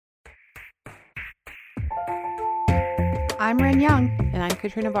I'm Ren Young. And I'm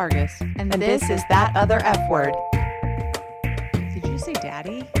Katrina Vargas. And this is That Other F Word. Did you say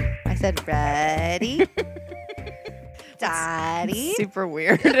daddy? I said ready. Daddy. Super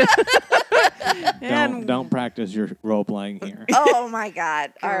weird. Don't practice your role playing here. Oh my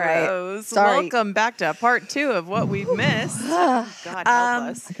God. All right. Gross. Sorry. Welcome back to part 2 of what we've missed. God help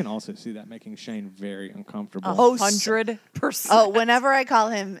us. I can also see that making Shane very uncomfortable. Oh, 100%. Oh, whenever I call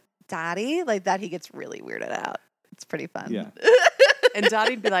him Daddy, like that, he gets really weirded out. It's pretty fun. Yeah. And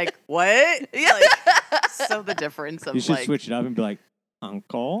Dottie'd be like, what? Yeah. Like, so the difference of You should like, switch it up and be like,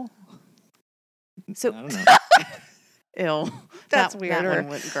 Uncle? So- I don't know. ill. That's That weirder. one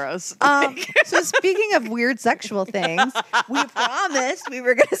went gross. So speaking of weird sexual things, we promised we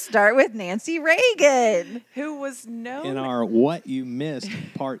were going to start with Nancy Reagan. Who was known In our What You Missed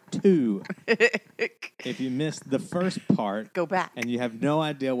Part 2, if you missed the first part Go back. and you have no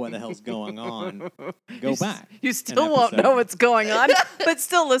idea what the hell's going on, go back. You an still won't episode. know what's going on, but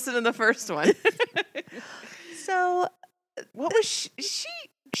still listen to the first one. So What was she?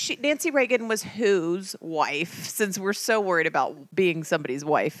 Nancy Reagan was whose wife? Since we're so worried about being somebody's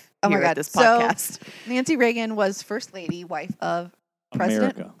wife Oh my here God. at this So- podcast. Nancy Reagan was First Lady, wife of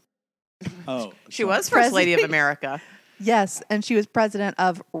President. America. Oh. She sorry. was First Lady of America. Yes, and she was president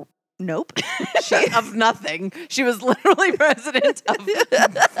of Nope. Of nothing. She was literally president of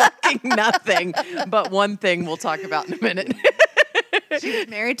fucking nothing. But one thing we'll talk about in a minute. She was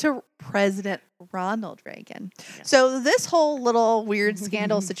married to President Ronald Reagan. So this whole little weird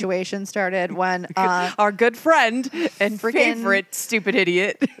scandal situation started when Our good friend and Freaking- favorite stupid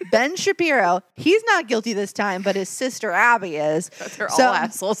idiot. Ben Shapiro, he's not guilty this time, but his sister Abby is. They're So- all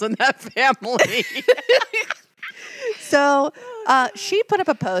assholes in that family. So she put up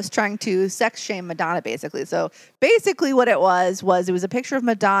a post trying to sex shame Madonna, basically. So basically what it was a picture of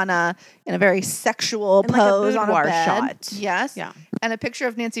Madonna in a very sexual And like a pose on a boudoir bed. shot. Yes. Yeah. And a picture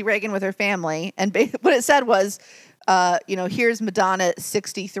of Nancy Reagan with her family. And what it said was, here's Madonna at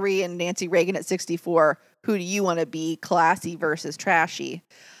 63 and Nancy Reagan at 64. Who do you want to be, classy versus trashy?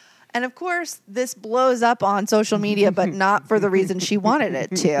 And of course, this blows up on social media, but not for the reason she wanted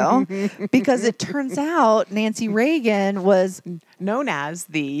it to. Because it turns out Nancy Reagan was Known as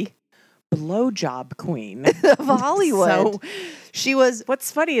the blowjob queen. of Hollywood. So She was,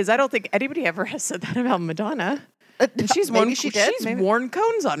 what's funny is I don't think anybody ever has said that about Madonna. And she's maybe worn, she did. she's Maybe- worn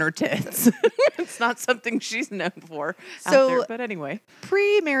cones on her tits. It's not something she's known for out So- there. But anyway,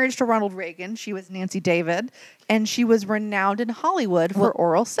 pre-marriage to Ronald Reagan, she was Nancy David, and she was renowned in Hollywood for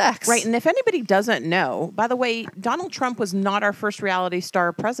oral sex. right. And if anybody doesn't know, by the way, Donald Trump was not our first reality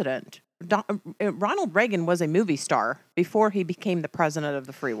star president. Ronald Reagan was a movie star before he became the president of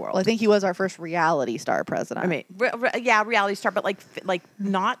the free world. Well, I think he was our first reality star president. I mean, reality star, but like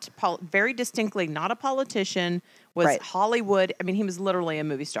not very distinctly not a politician. Was Right. Hollywood? I mean, he was literally a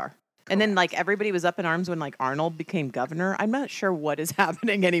movie star. And then like everybody was up in arms when like Arnold became governor. I'm not sure what is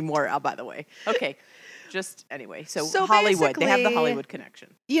happening anymore. By the way, okay, just anyway. So Hollywood, they have the basically- Hollywood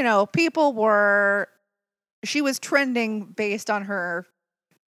connection. She was trending based on her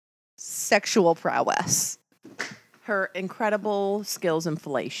sexual prowess. Her incredible skills in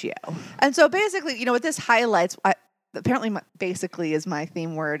fellatio. And so basically, what this highlights, apparently basically is my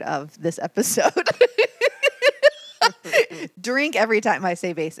theme word of this episode. Drink every time I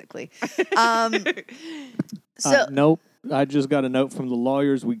say basically. So Nope. I just got a note from the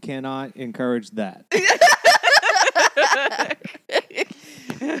lawyers. We cannot encourage that.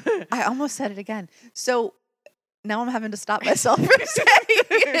 I almost said it again. So now I'm having to stop myself from saying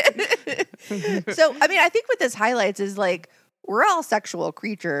it. So, I mean, I think what this highlights is like, we're all sexual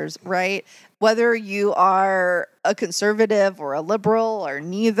creatures, right? Whether you are a conservative or a liberal or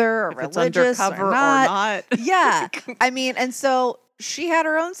neither or If it's religious undercover or not. Yeah. I mean, and so she had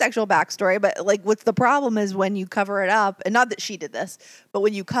her own sexual backstory, but like what's the problem is when you cover it up, and not that she did this, but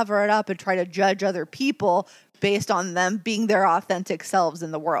when you cover it up and try to judge other people based on them being their authentic selves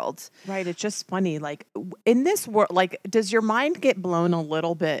in the world. Right. It's just funny. Like in this world, like, does your mind get blown a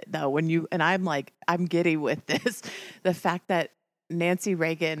little bit though when you, and I'm like, I'm giddy with this, the fact that Nancy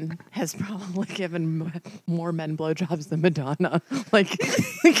Reagan has probably given more men blowjobs than Madonna. Like,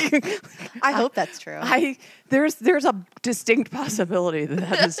 I hope that's true. there's a distinct possibility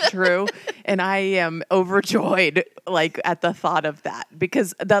that is true, and I am overjoyed like at the thought of that,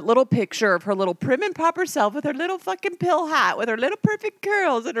 because that little picture of her little prim and proper self with her little fucking pill hat, with her little perfect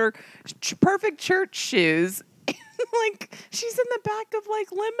curls and her perfect church shoes. Like she's in the back of like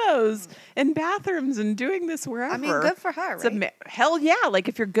limos and bathrooms and doing this wherever. I mean, good for her, It's right? hell yeah! Like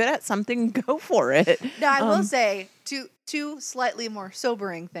if you're good at something, go for it. Now, I will say two slightly more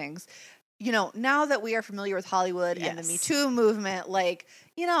sobering things. now that we are familiar with Hollywood and the Me Too movement, like,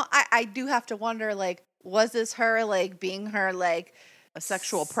 I do have to wonder, like, was this her, like, being her, like, a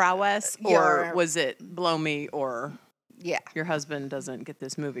sexual prowess, or was it blow me, or your husband doesn't get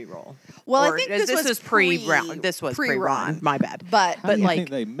this movie role? Well, or I think this was pre-Ron. This was pre-Ron. My bad. But How do you think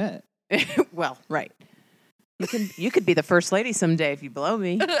they met? Well, right. You could be the first lady someday if you blow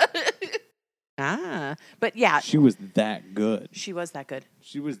me. But yeah, she was that good. She was that good.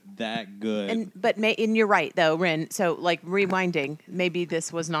 She was that good. And you're right though, Rin. So like rewinding, maybe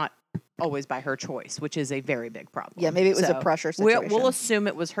this was not always by her choice, which is a very big problem. Yeah, maybe it was a pressure situation. We'll assume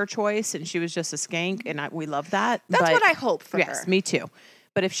it was her choice, and she was just a skank, and we love that. That's what I hope for her. Yes, me too.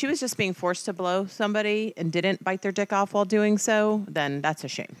 But if she was just being forced to blow somebody and didn't bite their dick off while doing so, then that's a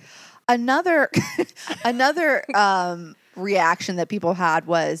shame. Another reaction that people had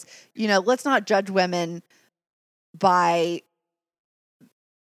was, let's not judge women by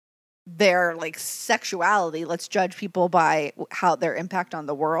their like sexuality. Let's judge people by how their impact on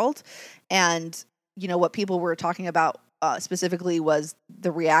the world. And, what people were talking about specifically was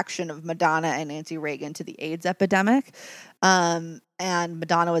the reaction of Madonna and Nancy Reagan to the AIDS epidemic. And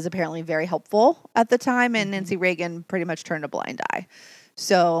Madonna was apparently very helpful at the time, and Nancy Reagan pretty much turned a blind eye.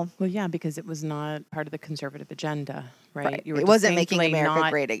 So, well, yeah, because it was not part of the conservative agenda, right? It wasn't making America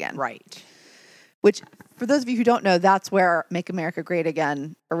great again. Right. Which, for those of you who don't know, that's where Make America Great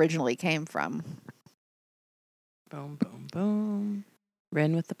Again originally came from. Boom, boom, boom.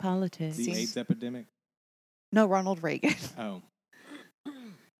 Rin with the politics. The AIDS epidemic? No, Ronald Reagan. Oh.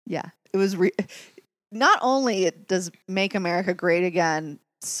 Yeah. It was not only does Make America Great Again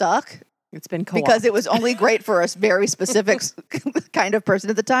suck, it's been because it was only great for a very specific kind of person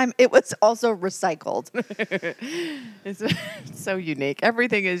at the time. It was also recycled. It's so unique.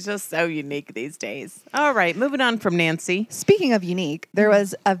 Everything is just so unique these days. All right, moving on from Nancy. Speaking of unique, there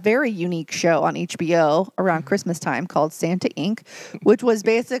was a very unique show on HBO around Christmas time called Santa Inc., which was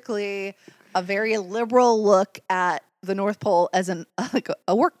basically a very liberal look at the North Pole as a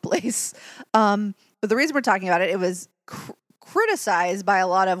workplace. But the reason we're talking about it was criticized by a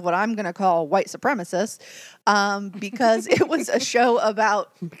lot of what I'm going to call white supremacists, because it was a show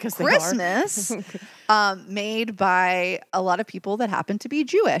about Christmas made by a lot of people that happen to be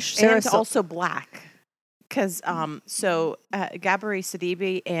Jewish. And also black. Because Gabri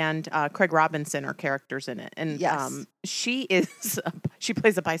Sidibe and Craig Robinson are characters in it, and she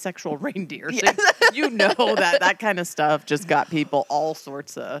plays a bisexual reindeer. So that kind of stuff just got people all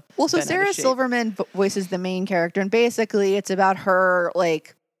sorts of. Well, so Sarah Silverman voices the main character, and basically it's about her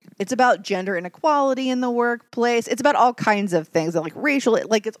it's about gender inequality in the workplace. It's about all kinds of things, like racial,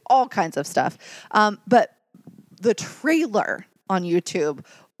 it's all kinds of stuff. But the trailer on YouTube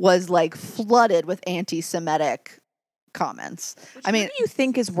was flooded with anti-Semitic comments. What do you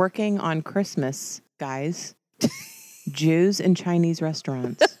think is working on Christmas, guys? Jews and Chinese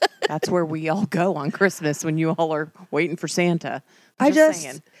restaurants. That's where we all go on Christmas when you all are waiting for Santa.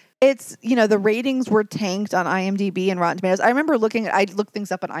 Saying. It's, the ratings were tanked on IMDb and Rotten Tomatoes. I remember I looked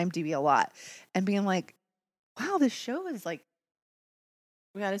things up on IMDb a lot and being like, wow, this show is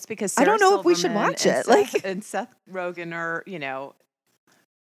yeah, it's because Sarah I don't know if we should watch it. And Seth Rogen are,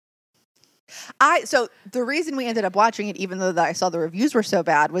 So the reason we ended up watching it, even though I saw the reviews were so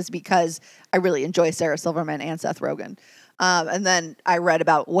bad, was because I really enjoy Sarah Silverman and Seth Rogen. And then I read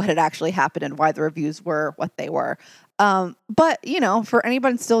about what had actually happened and why the reviews were what they were. But, for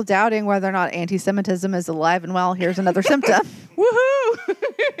anyone still doubting whether or not anti-Semitism is alive and well, here's another symptom.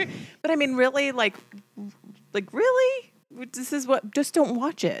 Woohoo! But I mean, really, really? This is just don't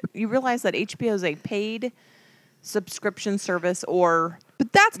watch it. You realize that HBO is a paid subscription service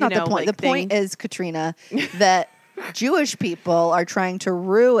But that's not the point. The point is, Katrina, that Jewish people are trying to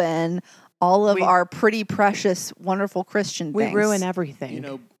ruin all of our pretty precious, wonderful Christian things. We ruin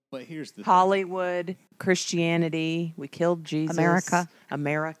everything. But here's the Hollywood, Christianity, we killed Jesus.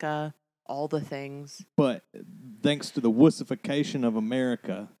 America, all the things. But thanks to the wussification of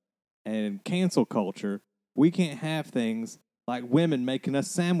America and cancel culture, we can't have things like women making us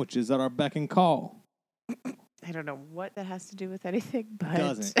sandwiches at our beck and call. I don't know what that has to do with anything, but it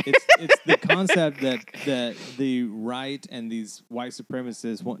doesn't. It's the concept that the right and these white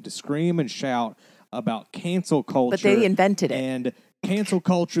supremacists want to scream and shout about cancel culture. But they invented it. And cancel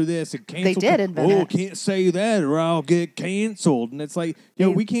culture this and cancel. They did invent it. Oh, can't say that or I'll get canceled. And it's like,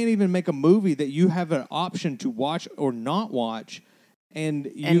 we can't even make a movie that you have an option to watch or not watch,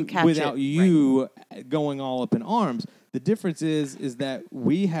 and without you going all up in arms. The difference is that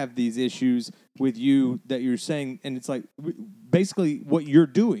we have these issues with you that you're saying, and it's basically what you're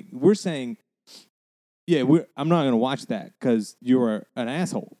doing. We're saying, yeah, I'm not going to watch that because you're an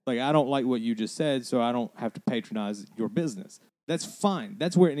asshole. Like, I don't like what you just said, so I don't have to patronize your business. That's fine.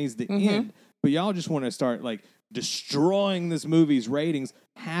 That's where it needs to end. But y'all just want to start, like, destroying this movie's ratings.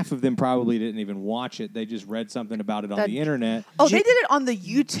 Half of them probably didn't even watch it. They just read something about it on the internet. Oh, they did it on the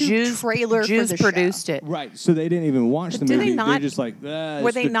YouTube trailer for the produced show. it. Right, so they didn't even watch the movie. They're just like,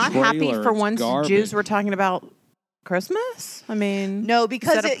 were they not happy for once Jews were talking about Christmas? I mean, no,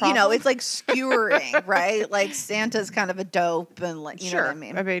 because it's like skewering, right? Like Santa's kind of a dope, and like you know what I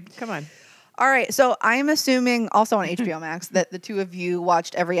mean. I mean, come on. All right, so I'm assuming also on HBO Max that the two of you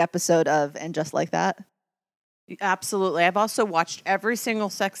watched every episode of And Just Like That. Absolutely. I've also watched every single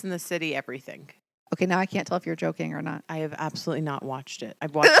Sex in the City, everything. Okay, now I can't tell if you're joking or not. I have absolutely not watched it.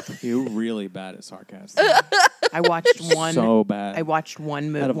 I've watched. You're really bad at sarcasm. I watched one. So bad. I watched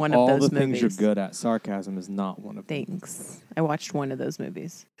one movie. One of those movies. All the things you're good at, sarcasm is not one of them. Thanks. I watched one of those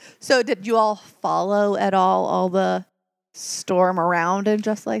movies. So, did you all follow at all the storm around And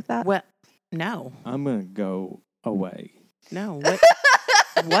Just Like That? Well, no. I'm gonna go away. No. What?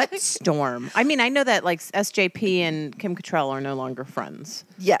 What storm? I mean, I know that like SJP and Kim Cattrall are no longer friends.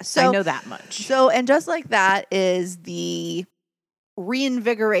 Yes, so I know that much. So, And Just Like That is the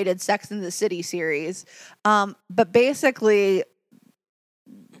reinvigorated Sex in the City series. But basically,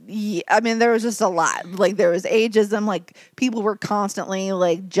 I mean, there was just a lot. Like, there was ageism. Like, people were constantly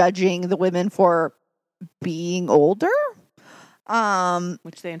like judging the women for being older.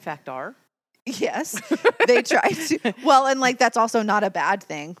 Which they in fact are. Yes, they tried to. Well, and like that's also not a bad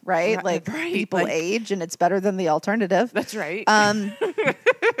thing, right? Like people age, and it's better than the alternative. That's right. And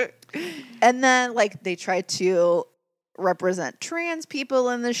then like they tried to represent trans people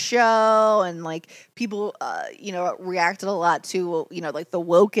in the show, and like people, reacted a lot to like the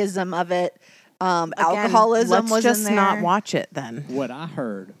wokeism of it. Again, alcoholism was just in there. Not watch it then. What I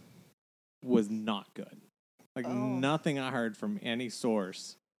heard was not good. Like nothing I heard from any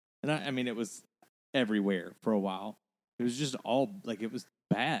source. And I mean, it was everywhere for a while. It was just all, like, it was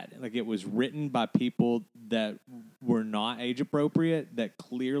bad. Like, it was written by people that were not age appropriate, that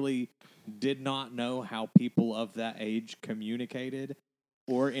clearly did not know how people of that age communicated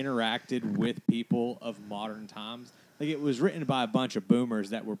or interacted with people of modern times. Like, it was written by a bunch of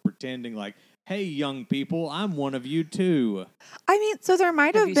boomers that were pretending like, hey, young people, I'm one of you too. I mean, so there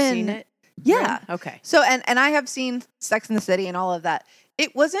might have been... Seen it? Yeah. Really? Okay. So, and I have seen Sex in the City and all of that.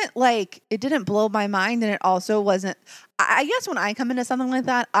 It wasn't like, it didn't blow my mind, and it also wasn't, I guess when I come into something like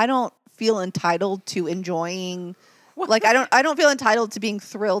that, I don't feel entitled to enjoying, like, I don't feel entitled to being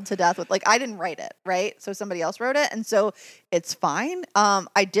thrilled to death with, like, I didn't write it, right? So somebody else wrote it, and so it's fine.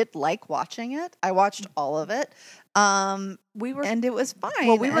 I did like watching it. I watched all of it. And it was fine.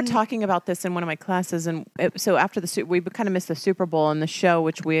 Well, we were talking about this in one of my classes, and so after we kind of missed the Super Bowl and the show,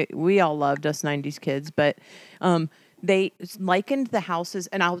 which we all loved, us 90s kids, but they likened the houses,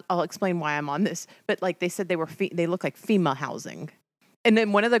 and I'll explain why I'm on this, but like they said they look like FEMA housing. And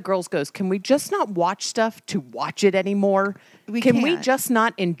then one of the girls goes, can we just not watch stuff to watch it anymore? Can we just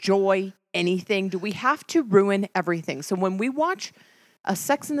not enjoy anything? Do we have to ruin everything? So when we watch a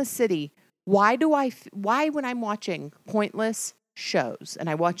Sex in the City, why when I'm watching pointless shows, and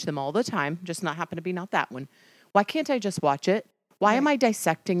I watch them all the time, just not happen to be not that one, why can't I just watch it? Why am I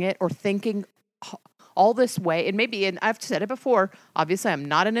dissecting it or thinking all this way? And I've said it before, obviously I'm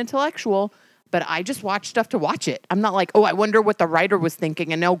not an intellectual, but I just watch stuff to watch it. I'm not like, oh, I wonder what the writer was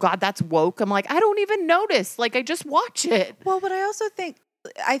thinking, and oh God, that's woke. I'm like, I don't even notice. Like, I just watch it. Well, but I also think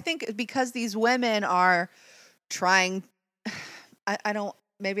because these women are trying,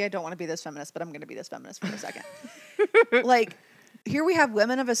 maybe I don't want to be this feminist, but I'm going to be this feminist for a second. Like, here we have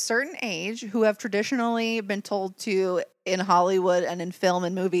women of a certain age who have traditionally been told to, in Hollywood and in film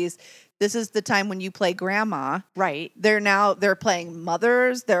and movies, this is the time when you play grandma. Right. They're playing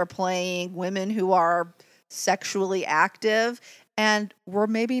mothers. They're playing women who are sexually active. And we're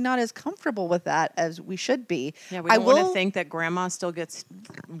maybe not as comfortable with that as we should be. Yeah, we don't want to think that grandma still gets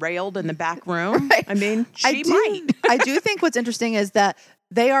railed in the back room. Right. I mean, she might. I do think what's interesting is that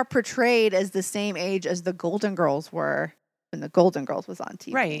they are portrayed as the same age as the Golden Girls were when the Golden Girls was on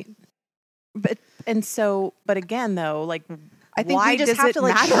TV. Right. But again, though, like, I think why we just does have it to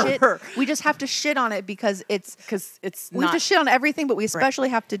like matter? shit. We just have to shit on it because we have not to shit on everything, but we especially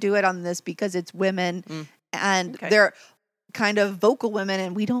have to do it on this because it's women and kind of vocal women,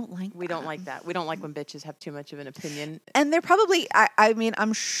 and we don't like that. We don't like when bitches have too much of an opinion. And they're probably, I mean,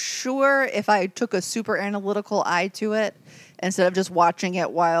 I'm sure if I took a super analytical eye to it, instead of just watching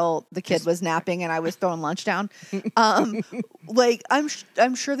it while the kid was napping and I was throwing lunch down, like I'm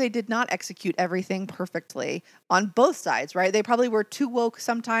sure they did not execute everything perfectly on both sides, right? They probably were too woke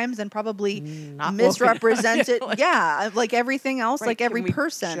sometimes and probably misrepresented, like everything else, right. like every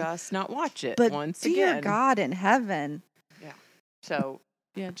person. Just not watch it. But once dear again, God in heaven. Yeah. So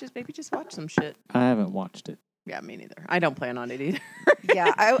just watch some shit. I haven't watched it. Yeah, me neither. I don't plan on it either.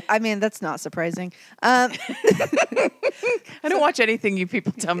 Yeah, I mean, that's not surprising. I don't watch anything you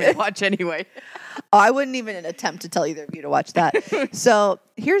people tell me to watch anyway. I wouldn't even attempt to tell either of you to watch that. So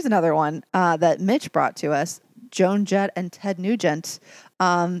here's another one that Mitch brought to us, Joan Jett and Ted Nugent.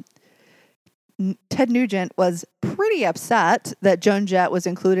 Ted Nugent was pretty upset that Joan Jett was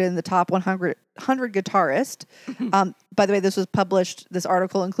included in the top 100 guitarist. By the way, this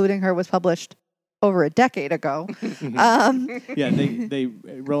article including her was published over a decade ago. They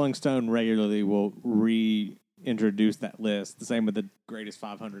Rolling Stone regularly will reintroduce that list. The same with the greatest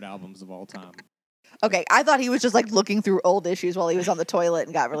 500 albums of all time. Okay, I thought he was just like looking through old issues while he was on the toilet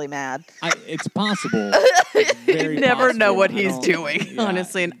and got really mad. It's possible. You never know what he's doing,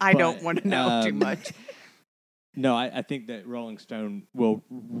 honestly, and I don't want to know too much. No, I think that Rolling Stone will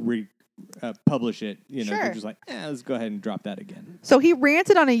publish it. You know, they're just like, let's go ahead and drop that again. So he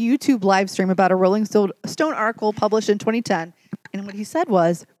ranted on a YouTube live stream about a Rolling Stone article published in 2010. And what he said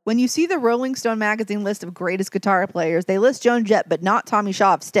was, when you see the Rolling Stone magazine list of greatest guitar players, they list Joan Jett, but not Tommy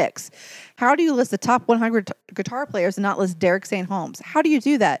Shaw of Styx. How do you list the top 100 guitar players and not list Derek St. Holmes? How do you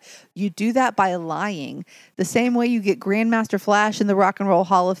do that? You do that by lying. The same way you get Grandmaster Flash in the Rock and Roll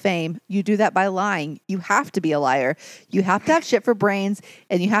Hall of Fame, you do that by lying. You have to be a liar. You have to have shit for brains,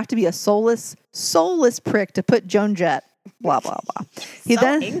 and you have to be a soulless prick to put Joan Jett. Blah, blah, blah. He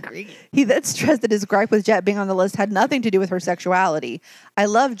then stressed that his gripe with Jett being on the list had nothing to do with her sexuality. I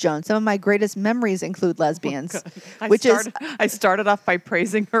love Joan. Some of my greatest memories include lesbians. I started off by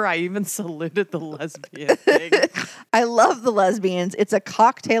praising her. I even saluted the lesbian thing. I love the lesbians. It's a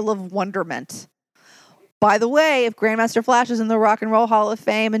cocktail of wonderment. By the way, if Grandmaster Flash is in the Rock and Roll Hall of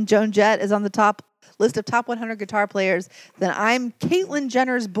Fame and Joan Jett is on the top list of top 100 guitar players, then I'm Caitlyn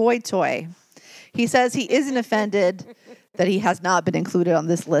Jenner's boy toy. He says he isn't offended that he has not been included on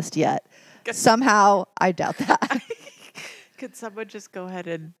this list yet. Somehow, I doubt that. Could someone just go ahead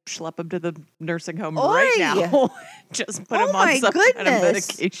and schlep him to the nursing home right now? Just put him on some kind of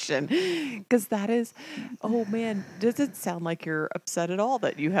medication. Because that is, oh man, does it sound like you're upset at all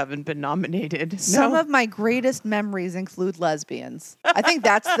that you haven't been nominated? Some of my greatest memories include lesbians. I think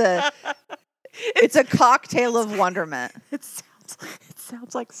that's it's a cocktail of wonderment. It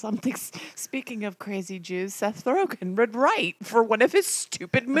sounds like something. Speaking of crazy Jews, Seth Rogen would write for one of his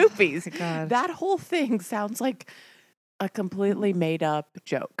stupid movies. Oh, that whole thing sounds like a completely made up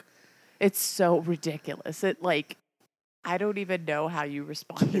joke. It's so ridiculous. I don't even know how you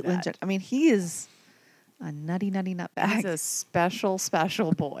respond to that. I mean, he is a nutty nutbag. He's a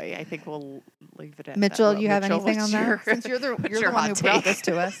special boy. I think we'll leave it at Mitchell, that. Do you have anything on that? Since you're the one who brought this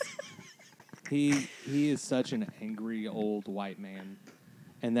to us. He is such an angry old white man,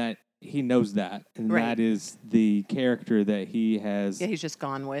 and that he knows that, and that is the character that he has. Yeah, he's just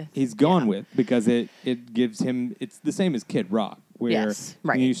gone with. He's gone with because it gives him. It's the same as Kid Rock, where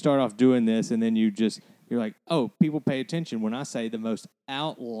you start off doing this, and then you're like, oh, people pay attention when I say the most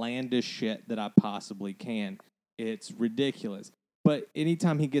outlandish shit that I possibly can. It's ridiculous, but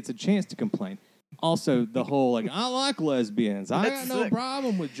anytime he gets a chance to complain. Also, the whole, I like lesbians. I got no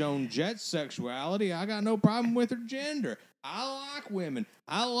problem with Joan Jett's sexuality. I got no problem with her gender. I like women.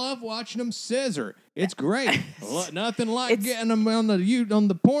 I love watching them scissor. It's great. Nothing like getting them on the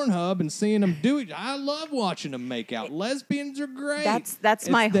Pornhub and seeing them do it. I love watching them make out. Lesbians are great. That's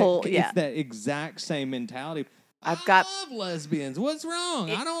my whole, It's that exact same mentality. I love lesbians. What's wrong?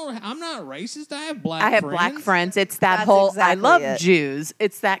 I'm not racist. I have black friends. Black friends. It's that whole, I love Jews.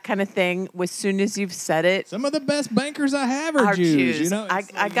 It's that kind of thing. As soon as you've said it. Some of the best bankers I have are Jews. You know,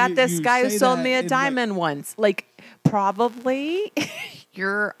 I got this guy who sold me a diamond once. Probably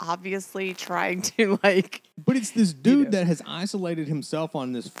you're obviously trying to But it's this dude that has isolated himself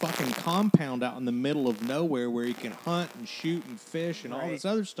on this fucking compound out in the middle of nowhere where he can hunt and shoot and fish and all this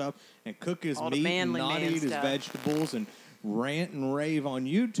other stuff and cook his meat and not eat his vegetables and rant and rave on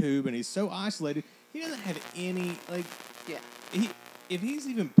YouTube, and he's so isolated. He doesn't have any if he's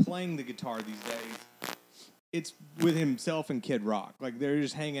even playing the guitar these days, it's with himself and Kid Rock. They're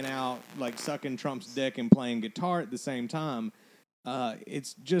just hanging out, sucking Trump's dick and playing guitar at the same time.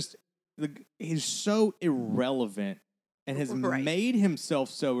 It's just he's so irrelevant and has made himself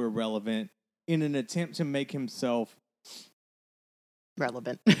so irrelevant in an attempt to make himself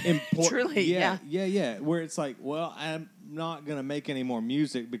relevant. Important. Truly, yeah. Where it's like, well, I'm not going to make any more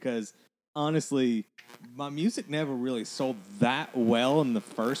music because, honestly, my music never really sold that well in the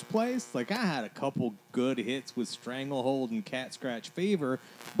first place. Like, I had a couple good hits with Stranglehold and Cat Scratch Fever,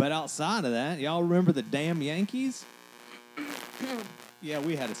 but outside of that, y'all remember the Damn Yankees? Yeah,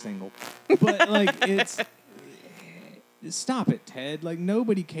 we had a single. But, like, stop it, Ted. Like,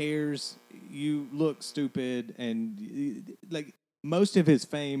 nobody cares. You look stupid, and, like, most of his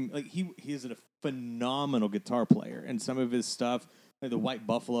fame, like, he is a phenomenal guitar player, and some of his stuff, like The White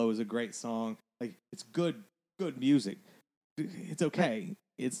Buffalo is a great song. Like, it's good music. It's okay.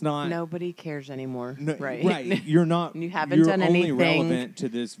 It's not. Nobody cares anymore. No, right. Right. You're not. You haven't done anything. You're only relevant to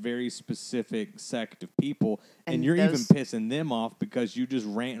this very specific sect of people, and you're even pissing them off because you just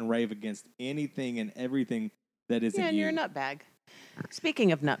rant and rave against anything and everything that isn't you. Yeah, and you're a nutbag.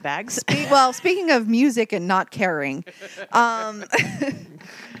 Speaking of nutbags. Speaking of music and not caring.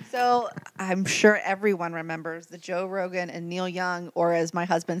 So I'm sure everyone remembers the Joe Rogan and Neil Young, or as my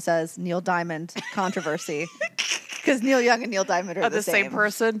husband says, Neil Diamond controversy. Because Neil Young and Neil Diamond are the same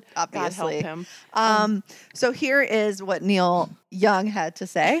person. Obviously. God help him. So here is what Neil Young had to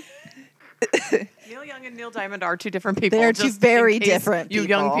say. Neil Young and Neil Diamond are two different people. They're two very different people. You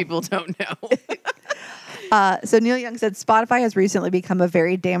young people don't know. So Neil Young said, Spotify has recently become a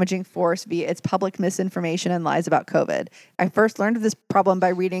very damaging force via its public misinformation and lies about COVID. I first learned of this problem by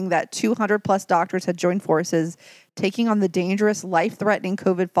reading that 200 plus doctors had joined forces, taking on the dangerous, life-threatening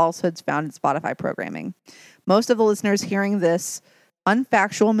COVID falsehoods found in Spotify programming. Most of the listeners hearing this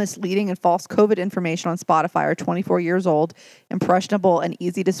unfactual, misleading, and false COVID information on Spotify are 24 years old, impressionable, and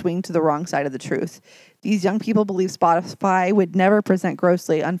easy to swing to the wrong side of the truth. These young people believe Spotify would never present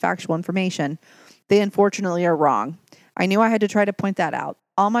grossly unfactual information. They unfortunately are wrong. I knew I had to try to point that out.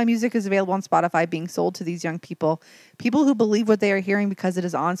 All my music is available on Spotify, being sold to these young people who believe what they are hearing because it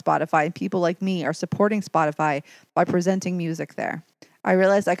is on Spotify, and people like me are supporting Spotify by presenting music there. I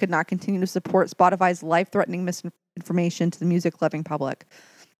realized I could not continue to support Spotify's life-threatening misinformation to the music-loving public.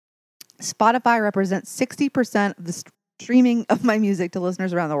 Spotify represents 60% of the streaming of my music to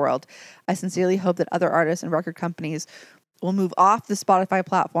listeners around the world. I sincerely hope that other artists and record companies will move off the Spotify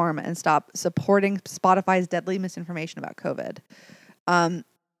platform and stop supporting Spotify's deadly misinformation about COVID.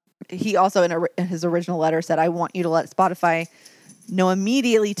 He also, in his original letter, said, I want you to let Spotify know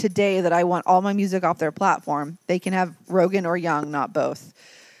immediately today that I want all my music off their platform. They can have Rogan or Young, not both.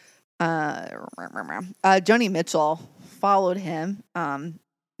 Joni Mitchell followed him,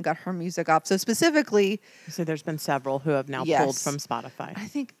 got her music off. So specifically... So there's been several who have now pulled from Spotify. I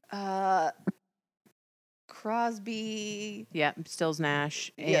think... Crosby. Yeah, Stills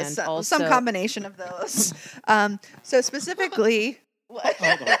Nash. And also some combination of those. So specifically...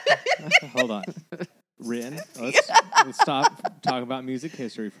 Hold on. Rin, let's stop talking about music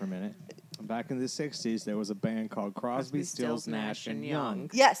history for a minute. Back in the 60s, there was a band called Crosby, Stills, Nash, and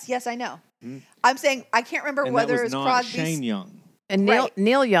Young. Yes, I know. Hmm? I'm saying I can't remember whether it was Crosby. Shane Young. And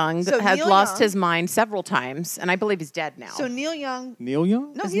Neil Young lost his mind several times, and I believe he's dead now. So Neil Young? No,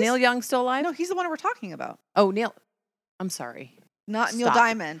 is Neil Young still alive? No, he's the one we're talking about. Oh, Neil. I'm sorry. Not Neil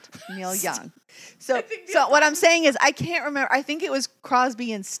Diamond, Neil Young. So what I'm saying is I can't remember. I think it was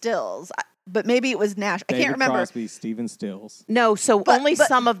Crosby and Stills, but maybe it was Nash. I can't remember. Crosby, Stephen Stills. No, so only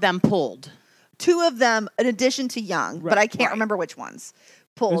some of them pulled. Two of them, in addition to Young, but I can't remember which ones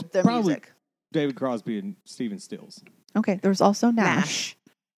pulled their music. David Crosby and Stephen Stills. Okay, there's also Nash.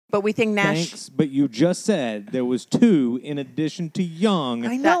 But we think Nash... Thanks, but you just said there was two in addition to Young.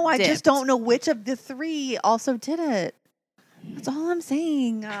 I know, I just don't know which of the three also did it. That's all I'm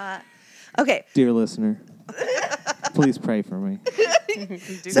saying. Okay. Dear listener, please pray for me.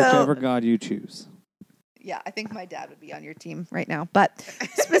 Whichever God you choose. Yeah, I think my dad would be on your team right now. But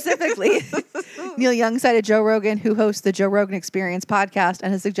specifically, Neil Young cited Joe Rogan, who hosts the Joe Rogan Experience podcast,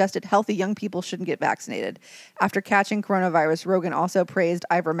 and has suggested healthy young people shouldn't get vaccinated. After catching coronavirus, Rogan also praised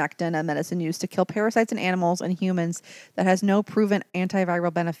ivermectin, a medicine used to kill parasites in animals and humans that has no proven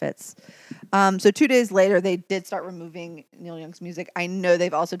antiviral benefits. So 2 days later, they did start removing Neil Young's music. I know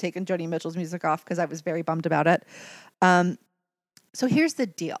they've also taken Joni Mitchell's music off because I was very bummed about it. So here's the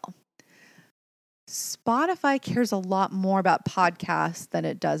deal. Spotify cares a lot more about podcasts than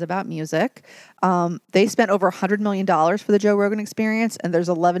it does about music. They spent over $100 million for the Joe Rogan Experience, and there's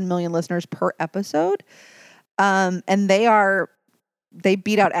 11 million listeners per episode. And they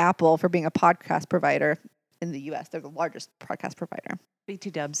beat out Apple for being a podcast provider in the U.S. They're the largest podcast provider.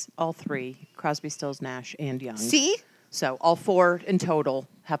 BT Dubs, all three, Crosby, Stills, Nash, and Young. See? So all four in total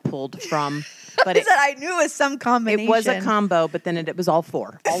have pulled from. But I knew it was some combination. It was a combo, but then it was all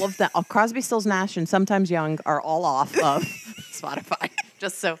 4. All of the Crosby, Stills, Nash, and Sometimes Young are all off of Spotify,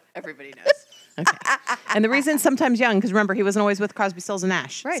 just so everybody knows. Okay. And the reason Sometimes Young, because remember, he wasn't always with Crosby, Stills, and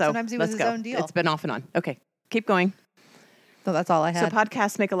Nash. Right, so sometimes he was his own deal. It's been off and on. Okay, keep going. So that's all I had. So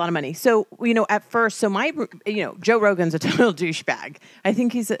podcasts make a lot of money. So, at first, Joe Rogan's a total douchebag. I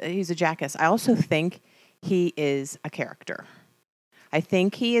think he's a jackass. I also think he is a character. I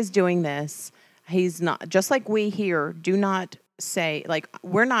think he is doing this. He's not, just like we here, do not say, like,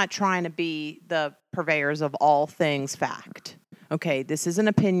 we're not trying to be the purveyors of all things fact. Okay, this is an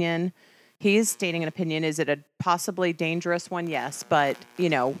opinion. He is stating an opinion. Is it a possibly dangerous one? Yes. But,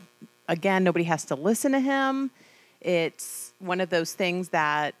 again, nobody has to listen to him. It's one of those things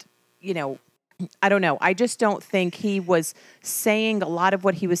that, I don't know. I just don't think he was saying a lot of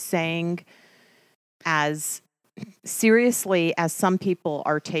what he was saying as seriously as some people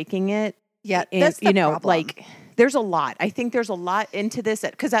are taking it. Yeah, that's the problem. Like, there's a lot. I think there's a lot into this.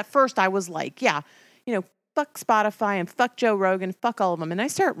 Because at first I was like, yeah, fuck Spotify and fuck Joe Rogan, fuck all of them. And I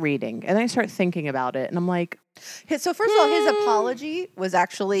start reading and I start thinking about it. And I'm like... So first of all, his apology was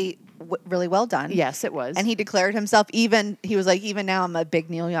actually really well done. Yes, it was. And he declared himself he was like, even now I'm a big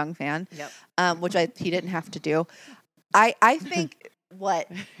Neil Young fan. Yep. Which he didn't have to do. I think what...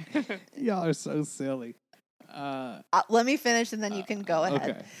 Y'all are so silly. Let me finish and then you can go ahead.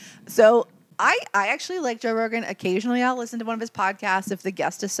 Okay. So I actually like Joe Rogan. Occasionally I'll listen to one of his podcasts if the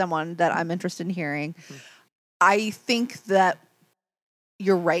guest is someone that I'm interested in hearing. Mm-hmm. I think that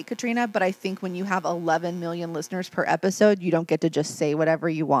you're right, Katrina, but I think when you have 11 million listeners per episode, you don't get to just say whatever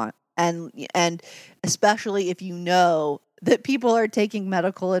you want. And especially if you know that people are taking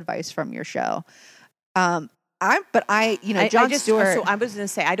medical advice from your show. Jon Stewart. So I was going to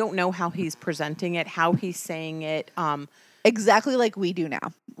say, I don't know how he's presenting it, how he's saying it. Exactly like we do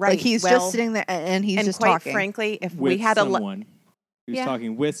now. Right. Like he's just sitting there and he's just quite talking. Frankly, if with we had someone. He was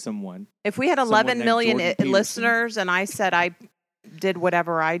talking with someone. If we had 11 million listeners and I said I did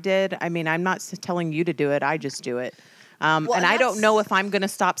whatever I did, I mean, I'm not telling you to do it. I just do it. And I don't know if I'm going to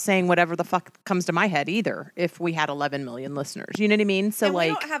stop saying whatever the fuck comes to my head either if we had 11 million listeners. You know what I mean? So we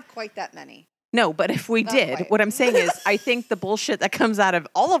don't have quite that many. No, but if we did, quite. What I'm saying is I think the bullshit that comes out of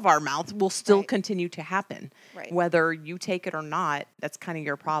all of our mouths will still continue to happen. Right. Whether you take it or not, that's kind of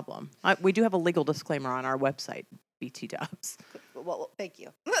your problem. We do have a legal disclaimer on our website, BT Dubs. Well, thank you.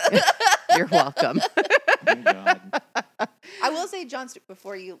 You're welcome. Oh, God. I will say,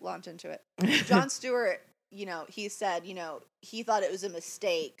 before you launch into it, Jon Stewart, he said, he thought it was a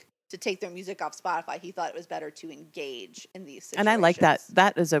mistake to take their music off Spotify. He thought it was better to engage in these situations. And I like that.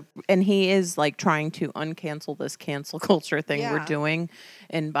 That is and he is like trying to uncancel this cancel culture thing we're doing.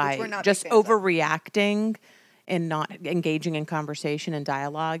 And by just overreacting and not engaging in conversation and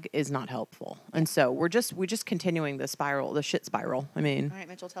dialogue is not helpful. And so we're just continuing the shit spiral. I mean. All right,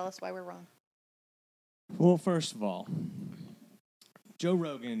 Mitchell, tell us why we're wrong. Well, first of all, Joe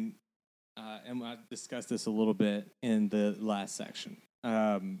Rogan, and I discussed this a little bit in the last section.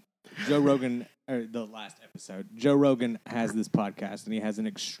 Joe Rogan, or the last episode, Joe Rogan has this podcast, and he has an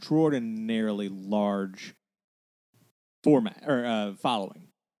extraordinarily large format or following.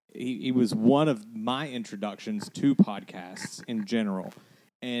 He was one of my introductions to podcasts in general,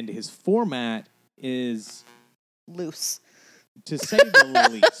 and his format is loose, to say the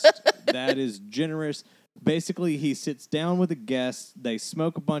least. That is generous. Basically, he sits down with a guest, they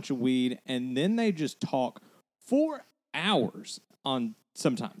smoke a bunch of weed, and then they just talk for hours on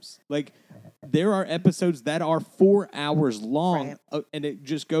sometimes. Like, there are episodes that are 4 hours long, and it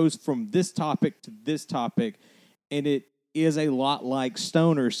just goes from this topic to this topic, and it is a lot like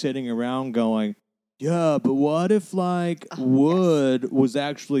Stoner sitting around going, yeah, but what if, like, wood was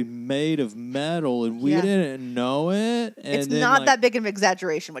actually made of metal and we didn't know it? And it's not that big of an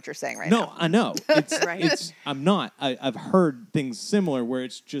exaggeration what you're saying now. No, I know. It's I'm not. I've heard things similar where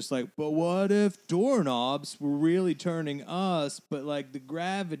it's just like, but what if doorknobs were really turning us, but, like, the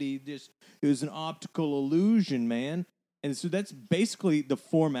gravity it was an optical illusion, man. And so that's basically the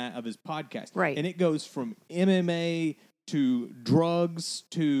format of his podcast. Right. And it goes from MMA to drugs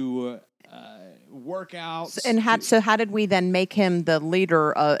to workouts. And how did we then make him the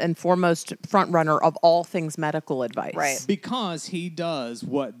leader and foremost front runner of all things medical advice? Right. Because he does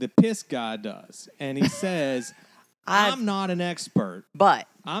what the piss guy does. And he says, I'm not an expert. But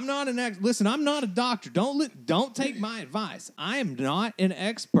I'm not an expert. Listen, I'm not a doctor. Don't take my advice. I am not an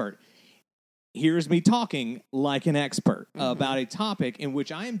expert. Here's me talking like an expert about a topic in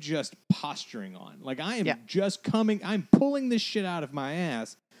which I am just posturing on. Like, I am I'm pulling this shit out of my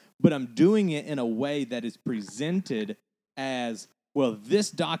ass, but I'm doing it in a way that is presented as well, this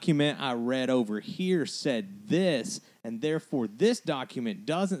document I read over here said this, and therefore this document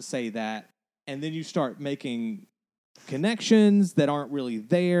doesn't say that. And then you start making connections that aren't really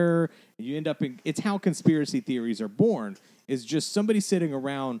there. And you end up in, it's how conspiracy theories are born, is just somebody sitting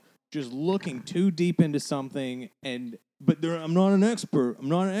around just looking too deep into something. But I'm not an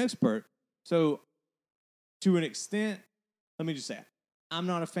expert. So to an extent, let me just say it. I'm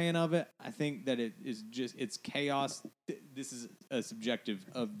not a fan of it. I think that it's chaos. This is a subjective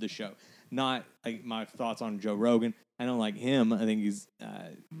of the show, not like my thoughts on Joe Rogan. I don't like him. I think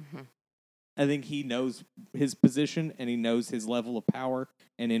I think he knows his position and he knows his level of power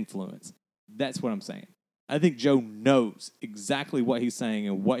and influence. That's what I'm saying. I think Joe knows exactly what he's saying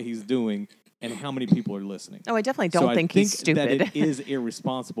and what he's doing and how many people are listening. Oh, I definitely don't think he's stupid. That it is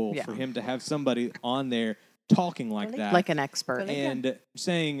irresponsible for him to have somebody on there talking like that. Like an expert. And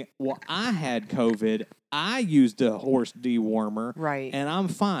saying, well, I had COVID. I used a horse dewormer. Right. And I'm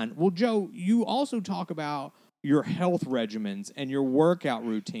fine. Well, Joe, you also talk about your health regimens and your workout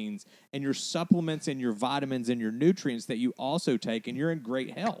routines and your supplements and your vitamins and your nutrients that you also take, and you're in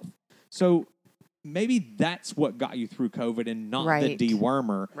great health. So maybe that's what got you through COVID and not the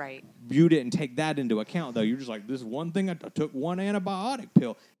dewormer. Right. You didn't take that into account, though. You're just like, this is one thing. I took one antibiotic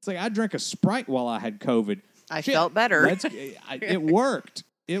pill. It's like I drank a Sprite while I had COVID. I felt better. It worked.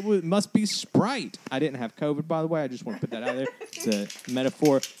 Must be Sprite. I didn't have COVID, by the way. I just want to put that out there. It's a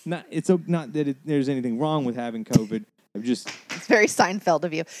metaphor. Not that there's anything wrong with having COVID. It's very Seinfeld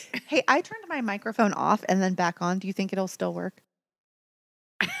of you. Hey, I turned my microphone off and then back on. Do you think it'll still work?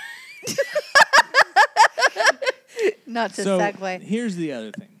 Not to segue. Here's the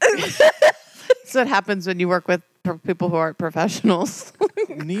other thing. That's what happens when you work with people who aren't professionals.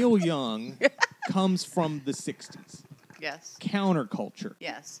 Neil Young comes from the 60s. Yes. Counterculture.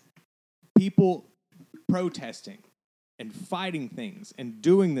 Yes. People protesting and fighting things and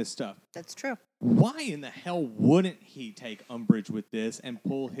doing this stuff. That's true. Why in the hell wouldn't he take umbrage with this and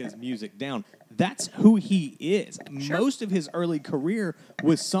pull his music down? That's who he is. Sure. Most of his early career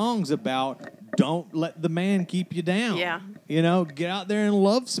was songs about don't let the man keep you down. Yeah. You know, get out there and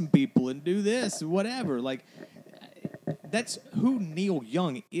love some people and do this, whatever. Like, that's who Neil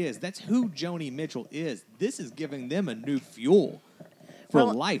Young is. That's who Joni Mitchell is. This is giving them a new fuel for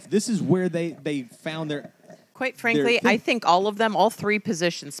life. This is where they found their... Quite frankly, I think all of them, all three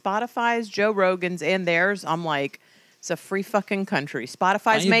positions, Spotify's, Joe Rogan's, and theirs, I'm like, it's a free fucking country.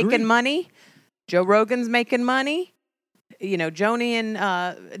 Spotify's making money. Joe Rogan's making money. You know, Joni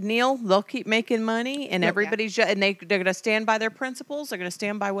and Neil, they'll keep making money, and everybody's and they're going to stand by their principles. They're going to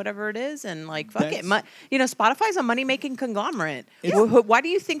stand by whatever it is, and like fuck it. You know, Spotify's a money making conglomerate. Why do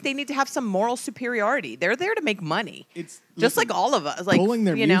you think they need to have some moral superiority? They're there to make money. It's just like all of us. Like pulling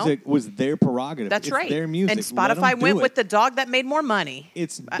their music was their prerogative. That's right. Their music, and Spotify went with the dog that made more money.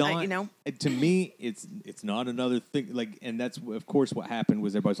 It's not. To me, it's not another thing. Like, and that's of course what happened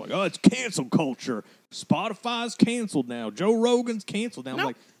was everybody's like, oh, it's cancel culture. Spotify's canceled now. Joe Rogan's canceled now. I'm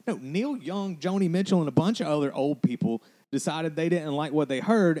like, no, Neil Young, Joni Mitchell, and a bunch of other old people decided they didn't like what they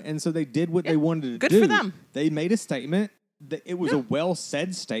heard, and so they did what they wanted to do. Good for them. They made a statement. It was a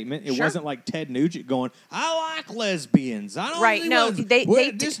well-said statement. It wasn't like Ted Nugent going, "I like lesbians." I don't. Right? No,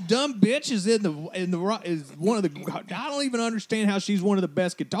 this dumb bitch is is one of the. I don't even understand how she's one of the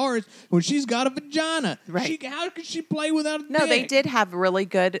best guitarists when she's got a vagina. Right? How could she play without a dick? No, they did have really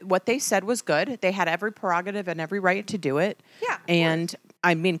good. What they said was good. They had every prerogative and every right to do it. Yeah. And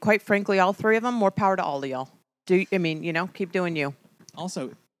I mean, quite frankly, all three of them. More power to all of y'all. Keep doing you.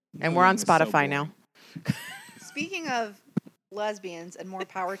 Also, and we're on Spotify now. Speaking of lesbians and more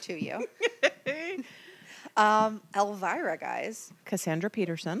power to you. Elvira, guys. Cassandra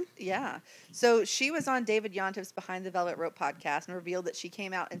Peterson. Yeah. So she was on David Yontif's Behind the Velvet Rope podcast and revealed that she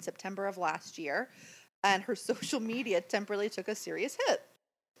came out in September of last year, and her social media temporarily took a serious hit.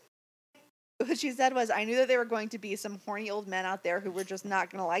 What she said was, I knew that there were going to be some horny old men out there who were just not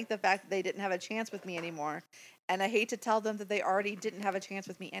going to like the fact that they didn't have a chance with me anymore. And I hate to tell them that they already didn't have a chance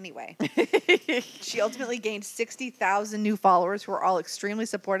with me anyway. She ultimately gained 60,000 new followers who are all extremely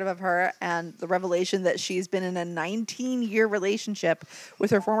supportive of her, and the revelation that she's been in a 19-year relationship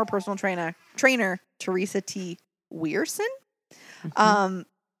with her former personal trainer Teresa T. Weirson. Mm-hmm.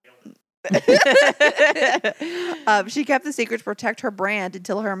 She kept the secret to protect her brand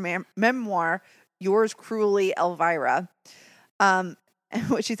until her memoir, Yours Cruelly, Elvira. And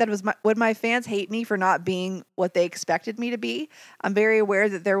what she said was, would my fans hate me for not being what they expected me to be? I'm very aware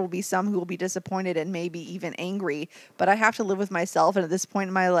that there will be some who will be disappointed and maybe even angry, but I have to live with myself, and at this point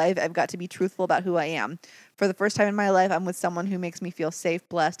in my life, I've got to be truthful about who I am. For the first time in my life, I'm with someone who makes me feel safe,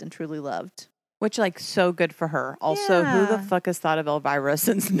 blessed, and truly loved. Which, like, so good for her. Also, who the fuck has thought of Elvira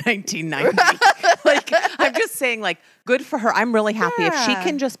since 1990? Like, I'm just saying, like, good for her. I'm really happy. If she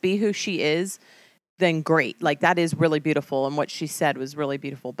can just be who she is, then great. Like, that is really beautiful. And what she said was really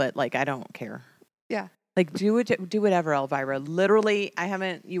beautiful. But, like, I don't care. Yeah. Like, do whatever, Elvira. Literally,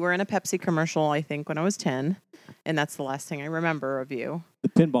 you were in a Pepsi commercial, I think, when I was 10. And that's the last thing I remember of you. The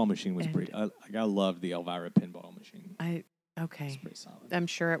pinball machine was pretty. I loved the Elvira pinball machine. Okay. It's pretty solid. I'm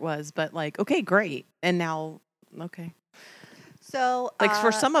sure it was, but like, okay, great. And now, okay. So, like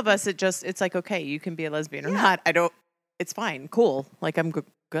for some of us, it's like, okay, you can be a lesbian or not. It's fine. Cool. Like I'm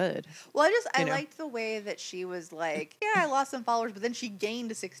good. Well, I liked the way that she was like, I lost some followers, but then she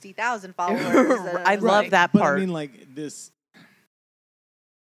gained 60,000 followers. I love that part. But I mean, like this,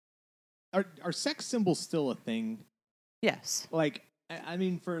 are sex symbols still a thing? Yes. Like, I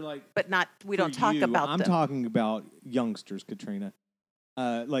mean, but not. We don't talk about. I'm talking about youngsters, Katrina.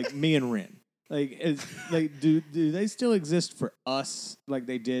 Like me and Ren. Do they still exist for us like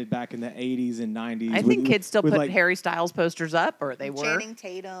they did back in the 80s and 90s? I think kids still put Harry Styles posters up, or they were. Channing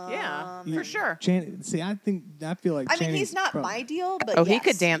Tatum. Yeah, for sure. I feel like. I mean, he's not my deal, but he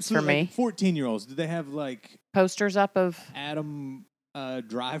could dance for me. 14-year-olds, do they have like posters up of Adam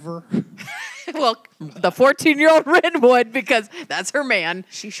Driver? Well, the 14-year-old Ren would because that's her man.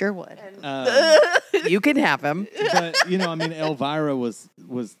 She sure would. You can have him. But I mean, Elvira was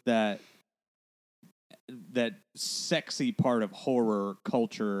that sexy part of horror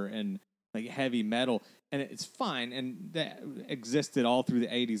culture and like heavy metal, and it's fine, and that existed all through the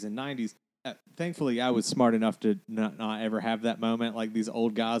 80s and 90s. Thankfully, I was smart enough to not ever have that moment like these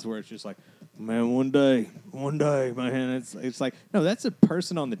old guys where it's just like, man, one day, man. It's like, no, that's a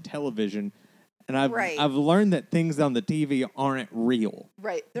person on the television. And I've learned that things on the TV aren't real.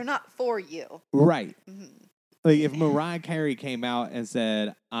 Right. They're not for you. Right. Mm-hmm. Like if Mariah Carey came out and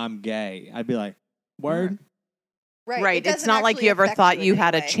said, I'm gay, I'd be like, word? Right. It's not like you ever thought you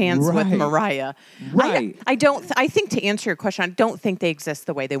had a chance with Mariah. Right. I think to answer your question, I don't think they exist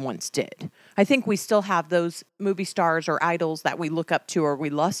the way they once did. I think we still have those movie stars or idols that we look up to or we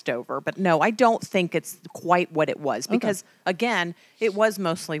lust over. But no, I don't think it's quite what it was because, again, it was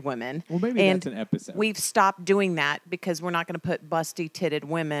mostly women. Well, maybe that's an episode. We've stopped doing that because we're not going to put busty-titted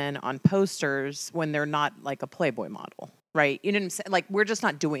women on posters when they're not like a Playboy model, right? You know what I'm saying? Like, we're just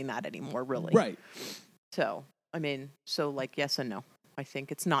not doing that anymore, really. Right. So, I mean, like, yes and no. I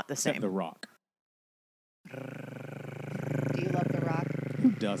think it's not the same. The Rock. Do you love The Rock?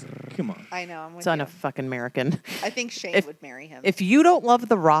 Who doesn't? Come on. I know. I'm with Son of fucking American. I think Shane would marry him. If you don't love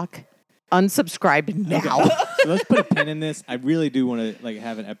The Rock, unsubscribe now. Okay. So let's put a pin in this. I really do want to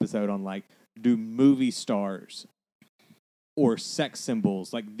have an episode on do movie stars or sex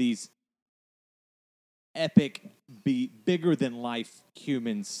symbols these epic, bigger than life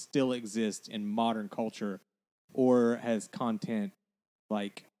humans still exist in modern culture, or has content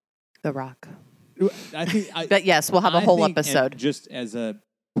like The Rock? I think. But yes, we'll have a whole episode. Just as a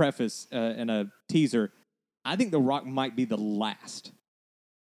preface and a teaser, I think The Rock might be the last.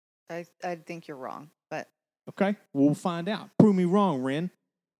 I think you're wrong, but okay, we'll find out. Prove me wrong, Ren.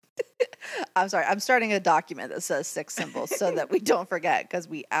 I'm sorry. I'm starting a document that says sex symbols so that we don't forget, because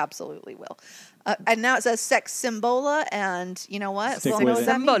we absolutely will. And now it says sex symbola, and you know what? Stick with it.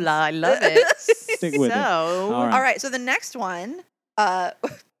 Symbola, I love it. Stick with it. All right. So the next one,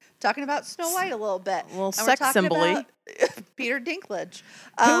 talking about Snow White a little bit. Well, sex symbol-y. Peter Dinklage.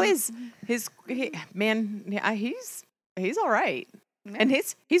 Who is man? Yeah, he's all right, and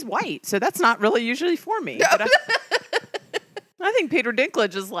he's white, so that's not really usually for me. But I think Peter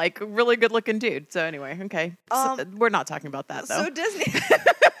Dinklage is like a really good looking dude. So anyway, okay. So we're not talking about that though. So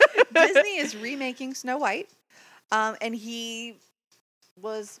Disney is remaking Snow White. And he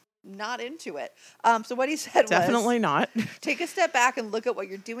was not into it. So what he said definitely not. Take a step back and look at what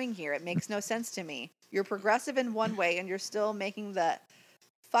you're doing here. It makes no sense to me. You're progressive in one way and you're still making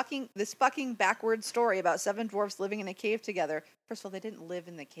this fucking backward story about 7 dwarfs living in a cave together. First of all, they didn't live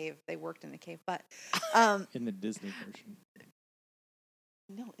in the cave. They worked in the cave, but in the Disney version.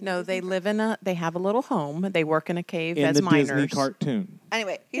 No, they live they have a little home. They work in a cave in as the miners. Disney cartoon.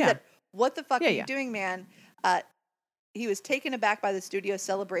 Anyway, he said, what the fuck are you doing, man? He was taken aback by the studio's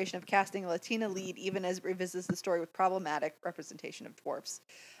celebration of casting a Latina lead, even as it revisits the story with problematic representation of dwarfs.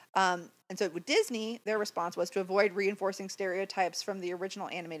 And so with Disney, their response was to avoid reinforcing stereotypes from the original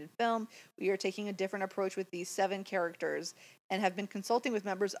animated film. We are taking a different approach with these 7 characters and have been consulting with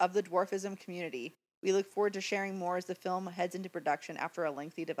members of the dwarfism community. We look forward to sharing more as the film heads into production after a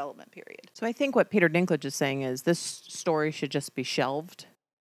lengthy development period. So I think what Peter Dinklage is saying is this story should just be shelved.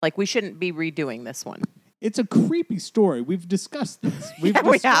 Like, we shouldn't be redoing this one. It's a creepy story. We've discussed this. We've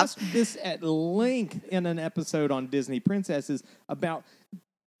discussed this at length in an episode on Disney Princesses about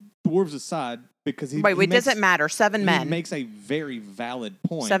dwarves aside, because it doesn't matter. 7 men. He makes a very valid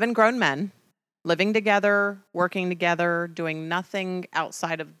point. 7 grown men living together, working together, doing nothing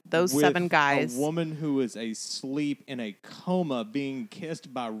outside of those 7 guys. A woman who is asleep in a coma being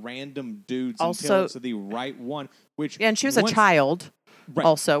kissed by random dudes until it's the right one. And she was a child. Right.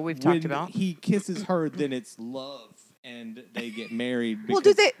 Also, we've talked about. He kisses her, then it's love, and they get married. Well,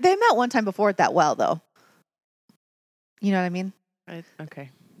 they met one time before at that well, though. You know what I mean?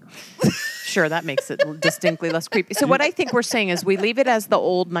 Okay. Sure, that makes it distinctly less creepy. So what I think we're saying is we leave it as the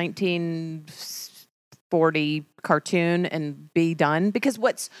old 1940 cartoon and be done. Because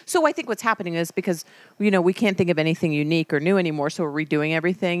I think what's happening is because, we can't think of anything unique or new anymore, so we're redoing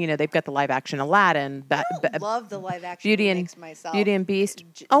everything. They've got the live action Aladdin. I love the live action Beauty and Beast.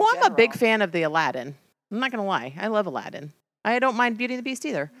 I'm general. a big fan of the Aladdin. I'm not going to lie. I love Aladdin. I don't mind Beauty and the Beast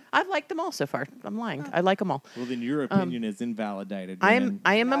either. I've liked them all so far. I'm lying. I like them all. Well, then your opinion is invalidated. I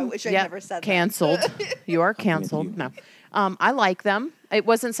wish I never said canceled. You are canceled. No. I like them. It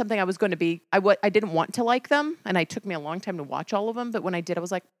wasn't something I was going to be. I didn't want to like them, and it took me a long time to watch all of them. But when I did, I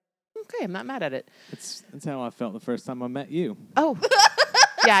was like, okay, I'm not mad at it. That's how I felt the first time I met you. Oh.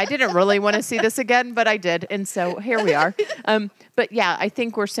 Yeah, I didn't really want to see this again, but I did. And so here we are. But yeah, I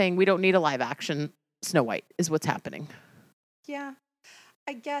think we're saying we don't need a live action Snow White is what's happening. Yeah,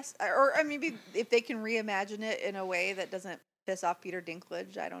 I guess. Or maybe if they can reimagine it in a way that doesn't piss off Peter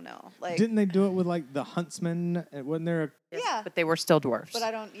Dinklage, I don't know. Didn't they do it with the Huntsman? Wasn't there Yeah. But they were still dwarfs. But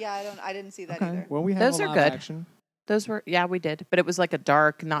I didn't see that either. Well, we have Those a are live good. action. Those were, we did. But it was like a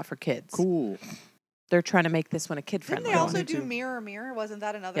dark, not for kids. Cool. They're trying to make this one a kid-friendly. Didn't they also do Mirror, Mirror? Wasn't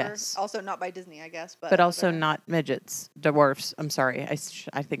that another? Yes. Also not by Disney, I guess. But also not midgets. Dwarfs. I'm sorry. I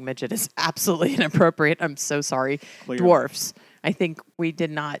think midget is absolutely inappropriate. I'm so sorry. Clearly. Dwarfs. I think we did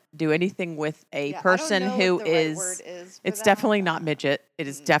not do anything with a person who is. It's definitely not midget. It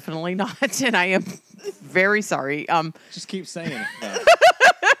is definitely not, and I am very sorry. Just keep saying it.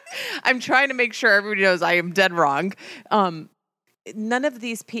 I'm trying to make sure everybody knows I am dead wrong. None of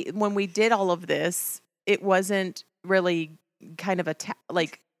these when we did all of this, it wasn't really kind of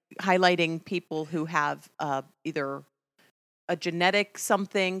highlighting people who have either a genetic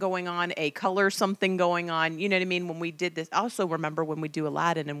something going on, a color something going on. You know what I mean? When we did this, also remember when we do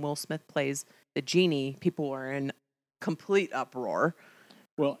Aladdin and Will Smith plays the genie, people were in complete uproar.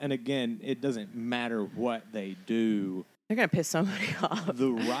 Well, and again, it doesn't matter what they do. They're going to piss somebody off.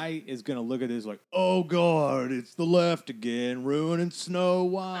 The right is going to look at this like, oh, God, it's the left again, ruining Snow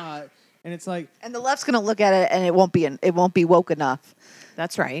White. And it's like... And the left's going to look at it, and it won't be woke enough.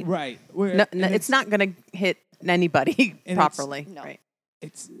 That's right. Right. No, it's not going to hit anybody properly. No. Right.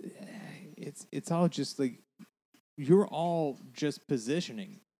 It's all just like, you're all just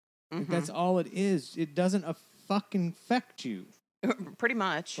positioning. Mm-hmm. That's all it is. It doesn't fucking affect you. Pretty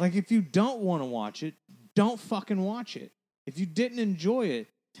much. Like, if you don't want to watch it, don't fucking watch it. If you didn't enjoy it,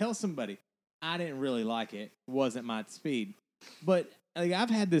 tell somebody, I didn't really like it. It wasn't my speed. But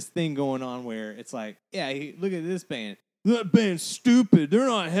I've had this thing going on where it's like, yeah, look at this band. That band's stupid. They're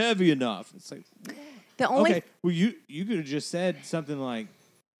not heavy enough. It's like, okay, well, you could have just said something like,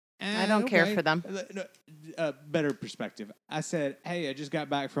 I don't care for them. Better perspective. I said, hey, I just got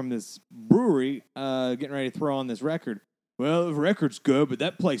back from this brewery, getting ready to throw on this record. Well, the record's good, but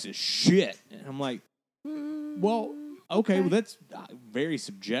that place is shit. And I'm like, well, okay, well, that's very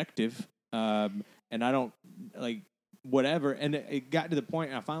subjective. And I don't, whatever. And it got to the point,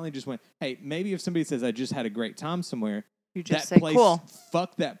 and I finally just went, hey, maybe if somebody says I just had a great time somewhere, you just say, cool.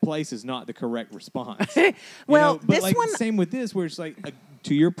 Fuck that place is not the correct response. Well, but this one... Same with this, where it's like,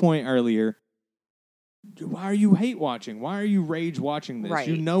 to your point earlier, why are you hate watching? Why are you rage watching this? Right.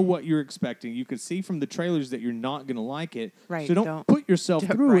 You know what you're expecting. You can see from the trailers that you're not going to like it. Right. So don't put yourself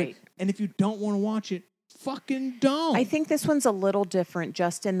through it. And if you don't want to watch it, fucking don't. I think this one's a little different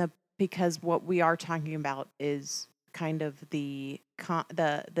because what we are talking about is kind of the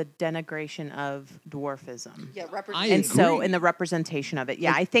denigration of dwarfism. Yeah, and so in the representation of it.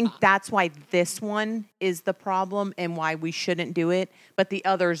 Yeah, I think that's why this one is the problem and why we shouldn't do it. But the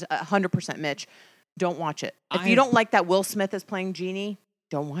others, 100% Mitch, don't watch it. If you don't like that Will Smith is playing Genie,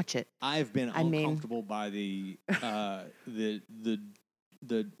 don't watch it. I've been uncomfortable by the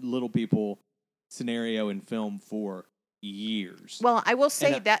little people scenario in film for years. Well, I will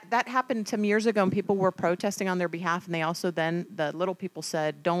say that happened some years ago, and people were protesting on their behalf, and they also then the little people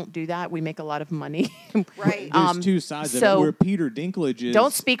said, "Don't do that. We make a lot of money." Right. There's two sides of it. Where Peter Dinklage is.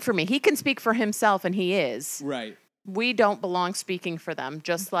 Don't speak for me. He can speak for himself, and he is. Right. We don't belong speaking for them.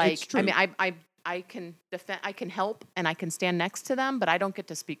 Just like it's true. I mean, I can defend, I can help, and I can stand next to them, but I don't get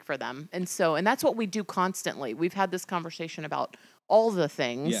to speak for them. And that's what we do constantly. We've had this conversation about all the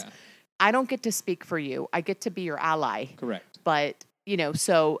things. Yeah. I don't get to speak for you. I get to be your ally. Correct. But,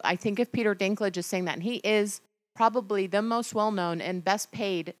 so I think if Peter Dinklage is saying that, and he is probably the most well-known and best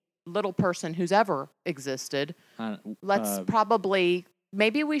paid little person who's ever existed, let's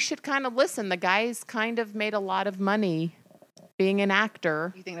maybe we should kind of listen. The guy's kind of made a lot of money being an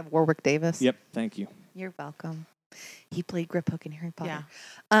actor. You think of Warwick Davis? Yep. Thank you. You're welcome. He played Griphook in Harry Potter.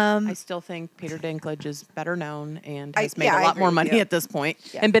 Yeah. I still think Peter Dinklage is better known and has made a lot more money at this point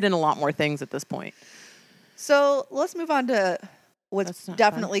and been in a lot more things at this point. So let's move on to what's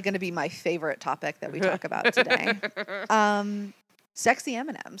definitely going to be my favorite topic that we talk about today. Sexy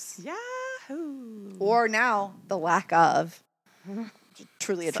M&Ms. Yahoo! Or now the lack of.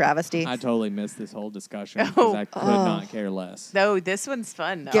 Truly a travesty. I totally missed this whole discussion because I could not care less. No, this one's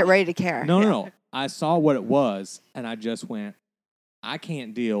fun, though. Get ready to care. No. I saw what it was, and I just went, I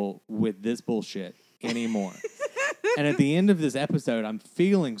can't deal with this bullshit anymore. And at the end of this episode, I'm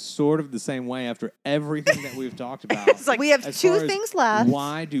feeling sort of the same way after everything that we've talked about. It's like we have two things left.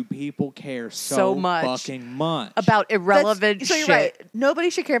 Why do people care so much fucking much about irrelevant shit? So you're right. Nobody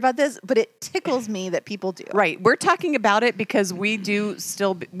should care about this, but it tickles me that people do. Right. We're talking about it because we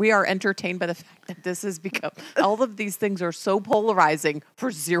are entertained by the fact that this has become, all of these things are so polarizing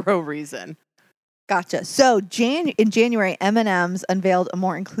for zero reason. Gotcha. So in January, M&M's unveiled a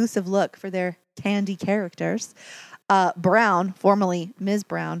more inclusive look for their candy characters. Brown, formerly Ms.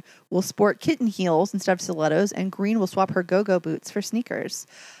 Brown, will sport kitten heels instead of stilettos, and Green will swap her go-go boots for sneakers.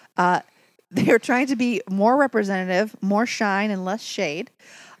 They're trying to be more representative, more shine, and less shade.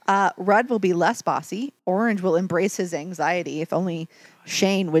 Red will be less bossy. Orange will embrace his anxiety. If only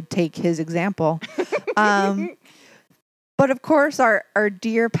Shane would take his example. But of course, our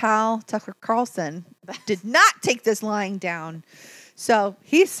dear pal, Tucker Carlson, did not take this lying down. So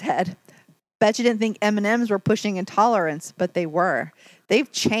he said, bet you didn't think M&Ms were pushing intolerance, but they were.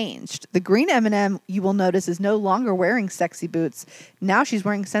 They've changed. The green M&M, you will notice, is no longer wearing sexy boots. Now she's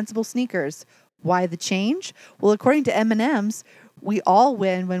wearing sensible sneakers. Why the change? Well, according to M&Ms, we all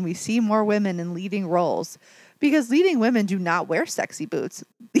win when we see more women in leading roles. Because leading women do not wear sexy boots.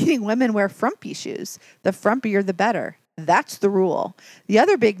 Leading women wear frumpy shoes. The frumpier, the better. That's the rule. The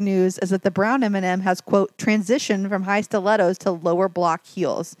other big news is that the brown M&M has, quote, transitioned from high stilettos to lower block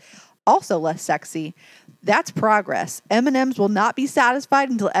heels. Also less sexy. That's progress. M&Ms will not be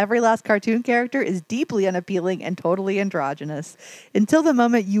satisfied until every last cartoon character is deeply unappealing and totally androgynous. Until the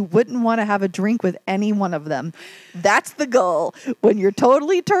moment you wouldn't want to have a drink with any one of them. That's the goal. When you're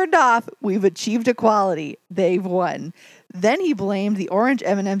totally turned off, we've achieved equality. They've won. Then he blamed the orange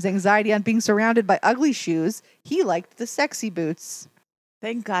M&M's anxiety on being surrounded by ugly shoes. He liked the sexy boots.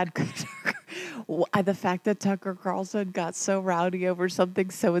 Thank God. The fact that Tucker Carlson got so rowdy over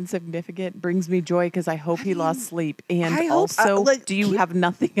something so insignificant brings me joy because I hope he lost sleep. And do you have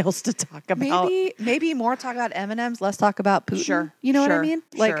nothing else to talk about? Maybe more talk about M&Ms, less talk about Putin. Sure. You know what I mean?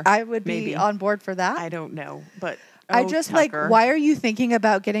 Like, I would be on board for that. I don't know, but... I just Tucker. Why are you thinking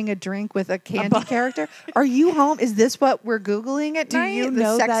about getting a drink with a candy character? Are you home? Is this what we're Googling at night? You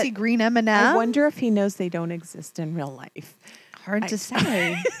know the sexy green M&M? I wonder if he knows they don't exist in real life. Hard to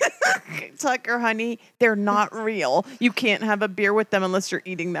say. Tucker, honey, they're not real. You can't have a beer with them unless you're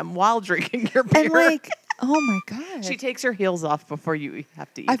eating them while drinking your beer. And oh my God. She takes her heels off before you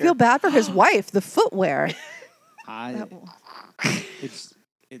have to eat I feel bad for his wife, the footwear. It's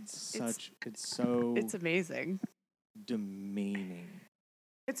amazing. Demeaning.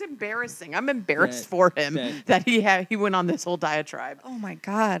 It's embarrassing. I'm embarrassed for him that he went on this whole diatribe. Oh my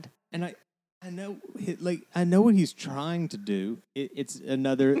God. And I know what he's trying to do. It's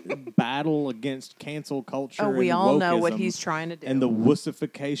another battle against cancel culture. We all know what he's trying to do. And the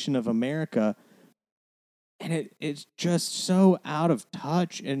wussification of America. And it's just so out of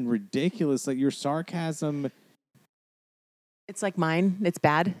touch and ridiculous. Like your sarcasm. It's like mine. It's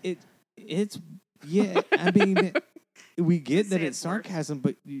bad. It's I mean, we get that it's sarcasm,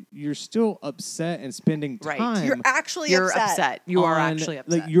 but you're still upset and spending time. Right. You're upset. You are actually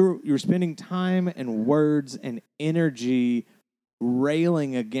upset. Like you're spending time and words and energy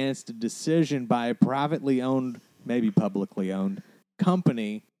railing against a decision by a privately owned, maybe publicly owned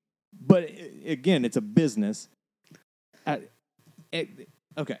company. But again, it's a business.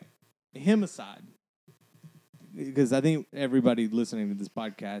 Okay, him aside, because I think everybody listening to this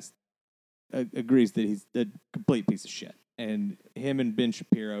podcast agrees that he's a complete piece of shit. And him and Ben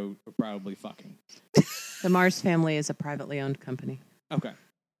Shapiro are probably fucking. The Mars Family is a privately owned company. Okay.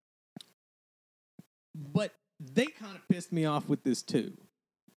 But they kind of pissed me off with this too.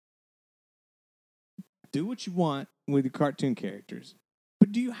 do what you want with your cartoon characters,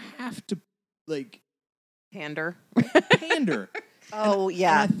 but do you have to like pander? Oh,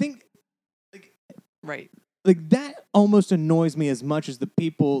 yeah. And I think Right. like that almost annoys me as much as the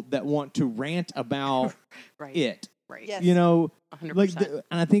people that want to rant about Right. it. Right. Yes. You know, 100%. like,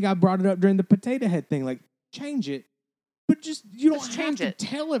 and I think I brought it up during the potato head thing. Like, change it, but you don't Just have change to it.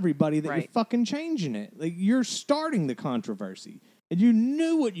 tell everybody that you're Right. fucking changing it. Like, you're starting the controversy, and you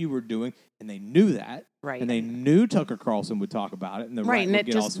knew what you were doing, and they knew that, Right. and they knew Tucker Carlson would talk about it, and the Right, right and would it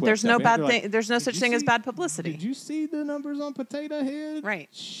get all just swept there's up no in it. bad They're like, thing. There's no "Did such you thing as see- bad publicity. Did you see the numbers on Potato Head? Right.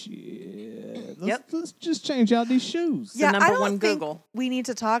 Shit. Yep. Let's just change out these shoes. Yeah. number I don't one think Google. we need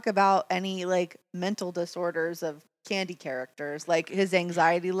to talk about any like mental disorders of Candy characters, like his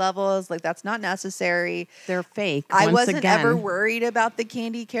anxiety levels. Like that's not necessary. They're fake. I once wasn't again. ever worried about the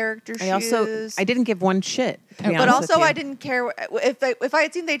Candy character shoes. I didn't give one shit. To be but honest with also you. I didn't care if I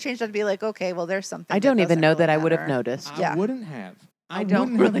had seen they changed. I'd be like, okay, well, there's something. I don't that even doesn't know really that I would have matter. noticed. Yeah. I wouldn't have. I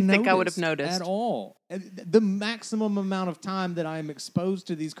don't wouldn't really think I would have noticed. at all. The maximum amount of time that I am exposed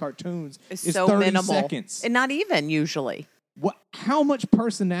to these cartoons It's is so 30 minimal. seconds. And not even usually. How much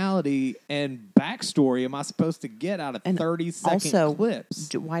personality and backstory am I supposed to get out of And 30-second also,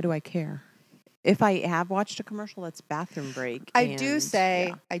 clips? Why do I care? If I have watched a commercial, that's bathroom break. I do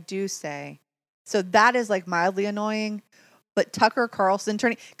say. So that is like mildly annoying, but Tucker Carlson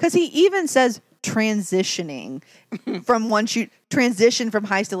turning, because he even says transitioning transition from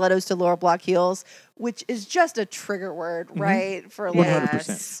high stilettos to lower block heels, which is just a trigger word, right? For like,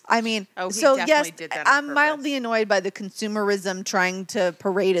 100%. I mean, Oh, he so definitely yes, did that on I'm purpose. mildly annoyed by the consumerism trying to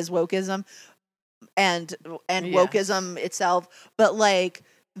parade as wokeism and Yes. wokeism itself, but like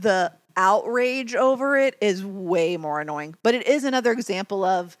the outrage over it is way more annoying. But it is another example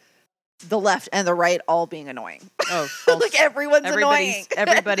of the left and the right all being annoying. Oh, Like everyone's annoying.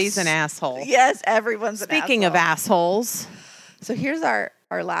 Everybody's an asshole. Yes, everyone's Speaking an of asshole. assholes, So here's our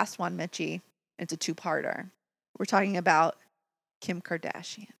last one, Mitchie. It's a two-parter. We're talking about Kim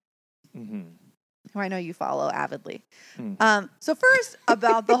Kardashian, Mm-hmm. who I know you follow avidly. Mm. So first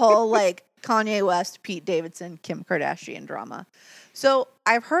about the whole like Kanye West, Pete Davidson, Kim Kardashian drama. So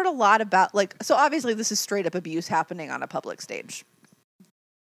I've heard a lot about so obviously this is straight up abuse happening on a public stage.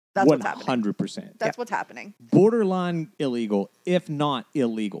 That's what's happening. 100%. That's what's happening. Borderline illegal, if not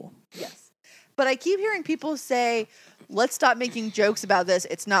illegal. Yes. But I keep hearing people say, let's stop making jokes about this.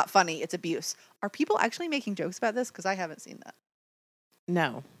 It's not funny. It's abuse. Are people actually making jokes about this? Because I haven't seen that.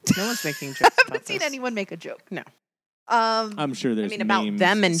 no one's making jokes. I haven't seen anyone make a joke. No. I'm sure there's about memes.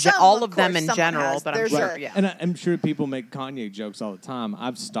 them and Some, all of of them course, in someone general, has. but I'm There's sure, a- yeah. And I'm sure people make Kanye jokes all the time.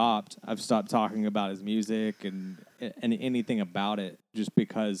 I've stopped talking about his music and anything about it just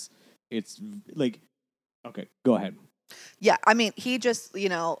because it's like, okay, go ahead. Yeah, I mean, he just,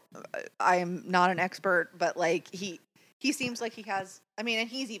 I am not an expert, but like he seems like he has, I mean, and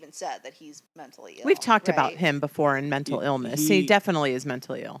he's even said that he's mentally ill. We've talked about right? him before in mental illness. he- He definitely is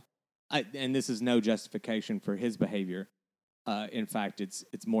mentally ill. And this is no justification for his behavior. In fact, it's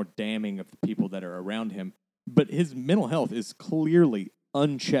more damning of the people that are around him. But his mental health is clearly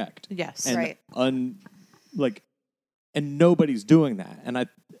unchecked. Yes. And Right. And nobody's doing that. And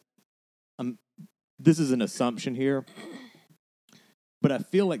this is an assumption here, but I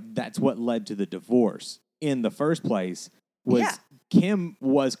feel like that's what led to the divorce in the first place. Was Yeah. Kim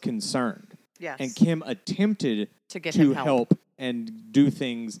was concerned, Yes. and Kim attempted to get to him help. and do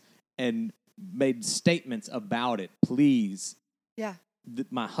things and made statements about it. Please, Yeah.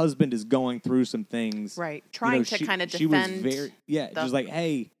 my husband is going through some things. Right. Trying to kind of She was defend. very the- just like,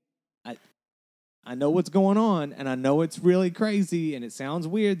 hey, I know what's going on, and I know it's really crazy, and it sounds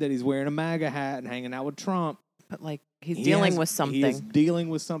weird that he's wearing a MAGA hat and hanging out with Trump. but like he's dealing with He is something. dealing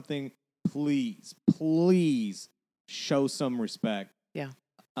with something. Please show some respect. Yeah.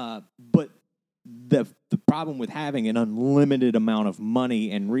 But the problem with having an unlimited amount of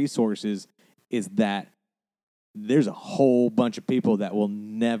money and resources is that there's a whole bunch of people that will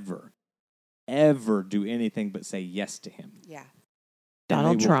never, ever do anything but say yes to him. Yeah.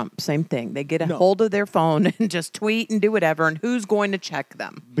 Donald they will- Trump, same thing. They get a No. hold of their phone and just tweet and do whatever. And who's going to check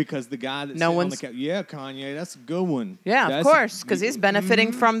them? Because the guy that's No sitting on the one's- couch, yeah, Kanye, that's a good one. Yeah, That's of course, because he's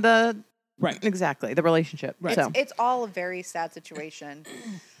benefiting Mhm. from the Right. exactly the relationship. Right. So It's all a very sad situation.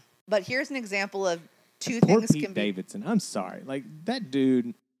 But here's an example of two Poor things Pete can be. Davidson. I'm sorry. Like, that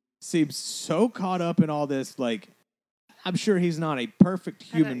dude seems so caught up in all this. Like, I'm sure he's not a perfect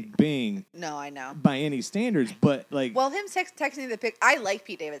human being. No, I know. By any standards, but like... Well, him texting the picture... I like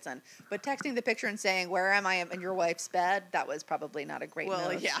Pete Davidson, but texting the picture and saying, where am I in your wife's bed, that was probably not a great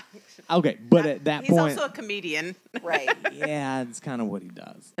move. Yeah. Okay, but at that point... He's also a comedian. Right. Yeah, it's kind of what he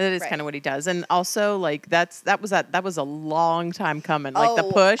does. It is kind of what he does. And also, like, that was a long time coming. Like,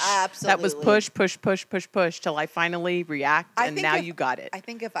 the push. Absolutely. That was push till I finally react, and now you got it. I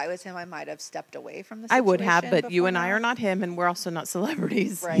think if I was him, I might have stepped away from the situation. I would have, but you and I are not him, and we're also not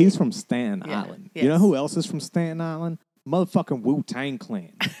celebrities. Right. He's from Staten Island. Yes. You know who else is from Staten Island? Motherfucking Wu-Tang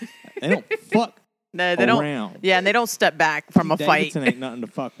Clan. They don't fuck No, they around. don't. Yeah, and they don't step back from Pete a fight. Davidson ain't nothing to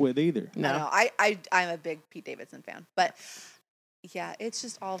fuck with either. No. I'm a big Pete Davidson fan, but yeah, it's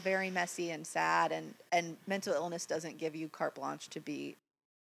just all very messy and sad, and mental illness doesn't give you carte blanche to be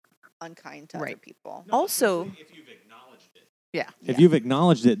unkind to other people. No, also, if you've acknowledged it. Yeah. If you've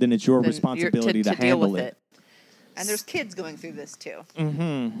acknowledged it, then it's your responsibility to handle deal with it. And there's kids going through this too.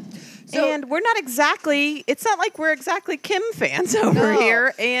 Mm-hmm. So, and we're not exactly, it's not like we're exactly Kim fans over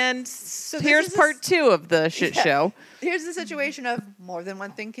here. And so here's part 2 of the shit show. Here's the situation of more than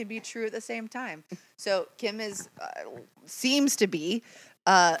one thing can be true at the same time. So Kim is, seems to be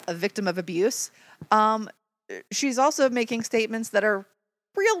a victim of abuse. She's also making statements that are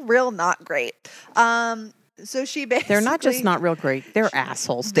real not great. So she basically... They're not just not real great. They're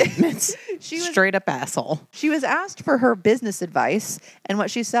asshole statements. Straight up asshole. She was asked for her business advice, and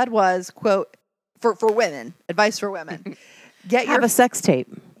what she said was, quote, for women, advice for women. Have a sex tape.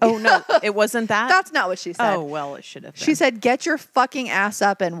 Oh, no, it wasn't that? That's not what she said. Oh, well, it should have been. She said, get your fucking ass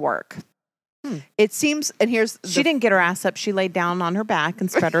up and work. It seems, and here's... She didn't get her ass up. She laid down on her back and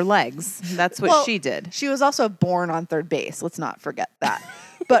spread her legs. That's what she did. She was also born on third base. Let's not forget that.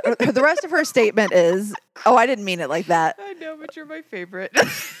 But the rest of her statement is, oh, I didn't mean it like that. I know, but you're my favorite.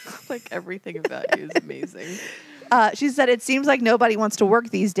 Like, everything about you is amazing. She said, it seems like nobody wants to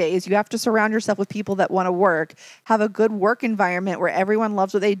work these days. You have to surround yourself with people that want to work. Have a good work environment where everyone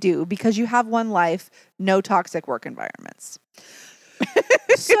loves what they do because you have one life, no toxic work environments.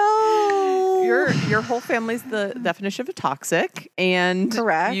 So your whole family's the definition of a toxic, and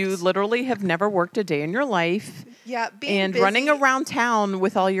correct. You literally have never worked a day in your life. Yeah, and busy. Running around town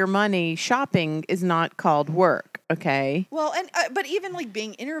with all your money shopping is not called work. Okay. Well, and but even like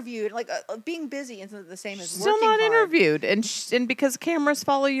being interviewed, like being busy isn't the same as still working not hard. Interviewed, and because cameras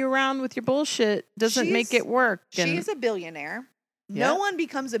follow you around with your bullshit doesn't make it work. She's a billionaire. Yeah. No one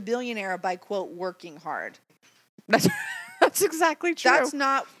becomes a billionaire by quote working hard. That's exactly true. That's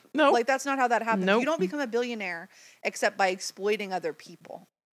not that's not how that happens. Nope. You don't become a billionaire except by exploiting other people.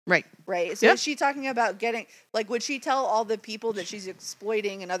 Right. So is she talking about getting, like, would she tell all the people that she's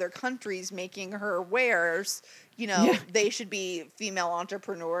exploiting in other countries making her wares, they should be female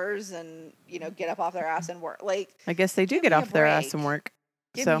entrepreneurs and, get up off their ass and work? Like, I guess they do get off their ass and work.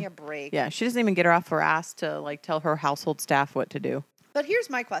 Give me a break. Yeah, she doesn't even get her off her ass to, like, tell her household staff what to do. But here's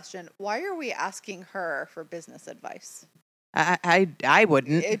my question. Why are we asking her for business advice? I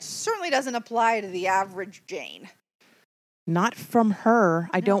wouldn't. It certainly doesn't apply to the average Jane. Not from her.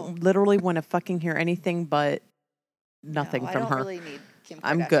 I don't literally want to fucking hear anything but nothing from her. I don't really need Kim Kardashian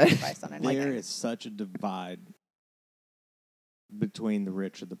I'm good. advice on anything. There is such a divide between the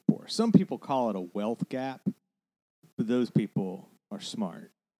rich and the poor. Some people call it a wealth gap, but those people are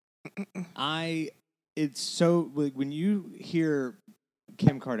smart. It's so, like, when you hear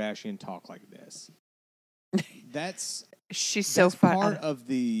Kim Kardashian talk like this, she's so part of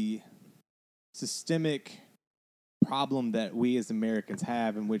the systemic problem that we as Americans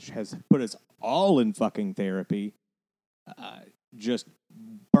have, and which has put us all in fucking therapy, just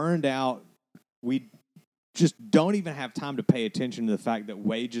burned out. We just don't even have time to pay attention to the fact that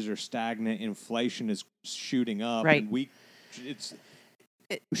wages are stagnant, inflation is shooting up, right. and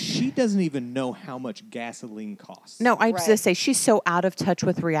she doesn't even know how much gasoline costs. No, I was going to say she's so out of touch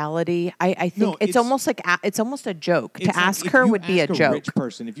with reality. I think it's almost like it's almost a joke. To ask her would be a joke. Rich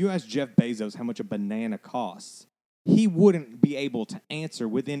person, if you ask Jeff Bezos how much a banana costs, he wouldn't be able to answer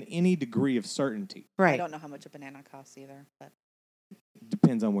within any degree of certainty. Right. I don't know how much a banana costs either, but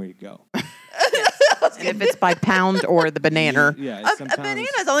depends on where you go. And if it's by pound or the banana. Yeah, a banana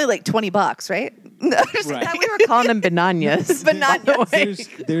is only like $20, right? Right. We were calling them bananas. Bananas.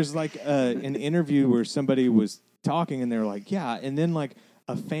 There's like an interview where somebody was talking and they're like, yeah, and then like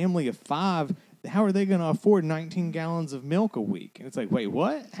a family of 5, how are they going to afford 19 gallons of milk a week? And it's like, wait,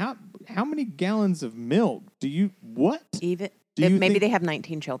 what? How many gallons of milk do you, what? Maybe they have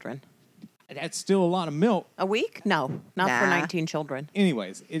 19 children. That's still a lot of milk. A week? No, not for 19 children.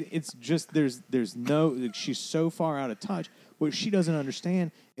 Anyways, it's just there's no, she's so far out of touch. What she doesn't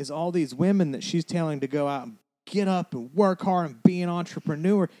understand is all these women that she's telling to go out and get up and work hard and be an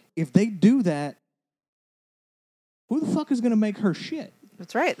entrepreneur. If they do that, who the fuck is going to make her shit?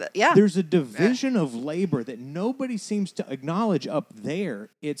 That's right. Yeah. There's a division of labor that nobody seems to acknowledge up there.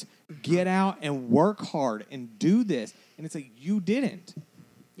 It's get out and work hard and do this. And it's like, you didn't.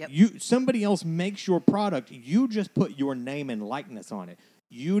 Yep. Somebody else makes your product. You just put your name and likeness on it.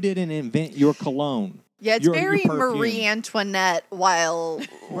 You didn't invent your cologne. Yeah, it's very Marie Antoinette while,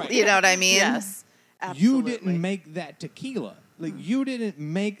 you know what I mean? Yes, absolutely. You didn't make that tequila. Like, you didn't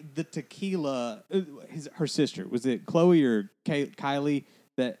make the tequila. Her sister, was it Chloe or Kylie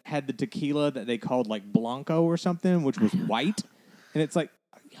that had the tequila that they called like Blanco or something, which was white? And it's like,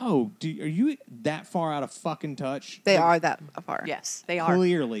 yo, are you that far out of fucking touch? They are that far. Yes, they are.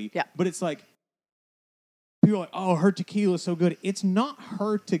 Clearly. Yeah. But it's like, people are like, oh, her tequila's so good. It's not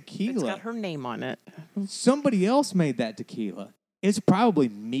her tequila. It's got her name on it. Somebody else made that tequila. It's probably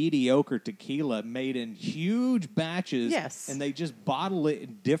mediocre tequila made in huge batches. Yes. And they just bottle it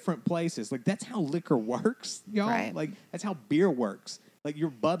in different places. Like, that's how liquor works, y'all. Right. Like, that's how beer works. Like,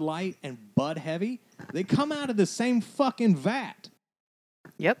 your Bud Light and Bud Heavy, they come out of the same fucking vat.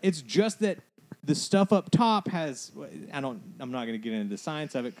 Yep. It's just that the stuff up top has, I'm not going to get into the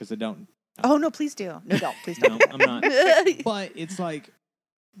science of it because I don't. Oh, no, please do. No, don't. Please don't. No, I'm not. But it's like,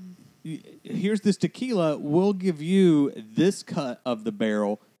 here's this tequila. We'll give you this cut of the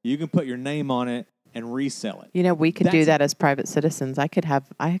barrel. You can put your name on it and resell it. You know, we could do that as private citizens. I could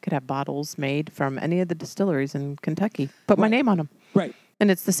have bottles made from any of the distilleries in Kentucky. Put my name on them. Right. And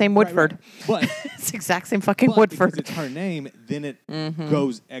it's the same Woodford. Right. But it's the exact same fucking Woodford. Because it's her name, then it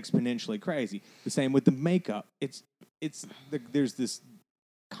goes exponentially crazy. The same with the makeup. There's this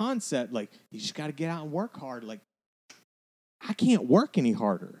concept, like, you just got to get out and work hard. Like, I can't work any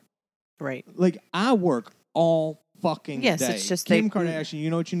harder. Right. Like, I work all fucking day. It's just Kim Kardashian, you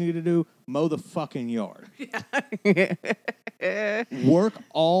know what you need to do? Mow the fucking yard. Work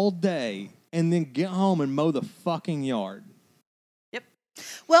all day and then get home and mow the fucking yard. Yep.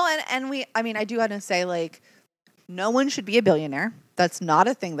 Well, I do want to say, like, no one should be a billionaire. That's not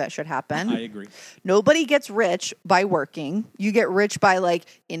a thing that should happen. I agree. Nobody gets rich by working. You get rich by, like,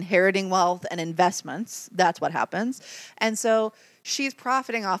 inheriting wealth and investments. That's what happens. And so she's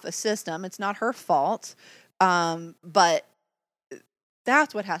profiting off a system. It's not her fault. But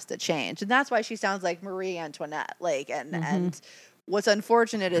that's what has to change. And that's why she sounds like Marie Antoinette. Like, and what's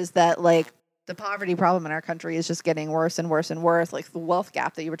unfortunate is that, like, the poverty problem in our country is just getting worse and worse and worse. Like, the wealth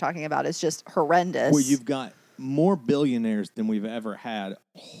gap that you were talking about is just horrendous. Well, you've got more billionaires than we've ever had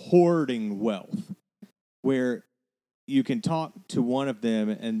hoarding wealth, where you can talk to one of them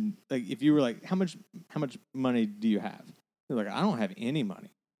and, like, if you were like, how much money do you have? They're like, I don't have any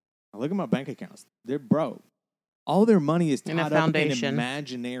money. I look at my bank accounts. They're broke. All their money is tied up in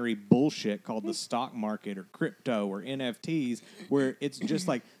imaginary bullshit called the stock market or crypto or NFTs, where it's just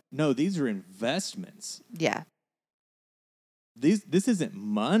like, no, these are investments. Yeah. This isn't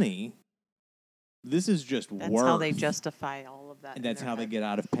money. This is just worth. That's how they justify all of that. And that's how they get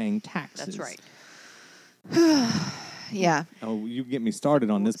out of paying taxes. That's right. Yeah. Oh, you get me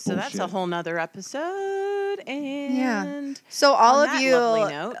started on this bullshit. So that's a whole nother episode. And so all of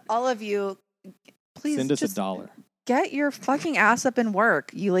you, please send us just $1. Get your fucking ass up and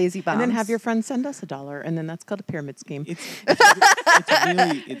work, you lazy bums. And then have your friends send us $1, and then that's called a pyramid scheme.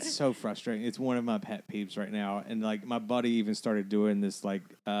 It's so frustrating. It's one of my pet peeves right now. And, like, my buddy even started doing this, like,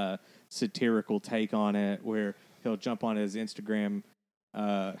 satirical take on it, where he'll jump on his Instagram.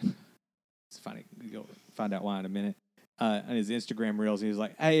 It's funny. You'll find out why in a minute. On his Instagram reels, he was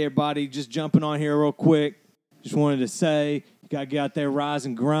like, "Hey, everybody, just jumping on here real quick. Just wanted to say, you got to get out there, rise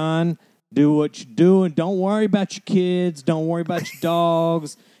and grind. Do what you're doing. Don't worry about your kids. Don't worry about your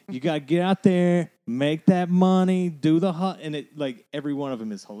dogs. You got to get out there, make that money, do the And it, like, every one of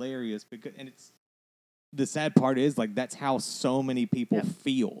them is hilarious. And it's the sad part is, like, that's how so many people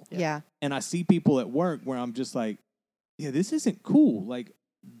feel. Yeah. And I see people at work where I'm just like, yeah, this isn't cool. Like,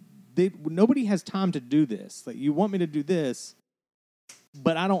 nobody has time to do this. Like, you want me to do this,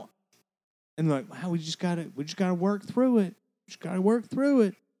 but I don't. And they're like, wow, we just gotta work through it. Just gotta work through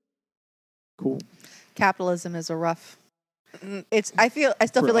it. Cool. Capitalism is a rough. I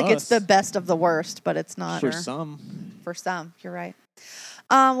still feel like it's the best of the worst, but it's not. For some, you're right.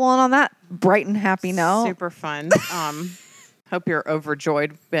 Well, and on that bright and happy note, super fun. Hope you're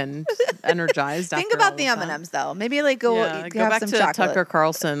overjoyed and energized. Think about the M&Ms though. Maybe like go back some to chocolate. Tucker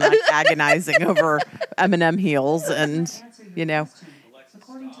Carlson, like, agonizing over M&M heels, and you know.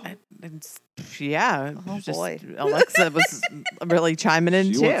 Boy. Alexa was really chiming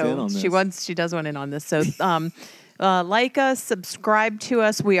in she too. wants in on this. She does want in on this. So, Like us, subscribe to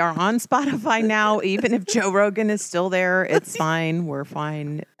us. We are on Spotify now. Even if Joe Rogan is still there, it's fine. We're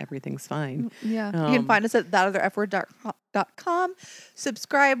fine. Everything's fine. Yeah. You can find us at thatotherfword.com.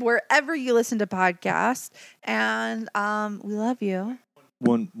 Subscribe wherever you listen to podcasts. And we love you.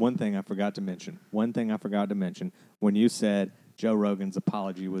 One thing I forgot to mention. When you said Joe Rogan's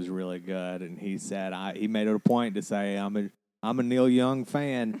apology was really good, and he said he made it a point to say I'm a Neil Young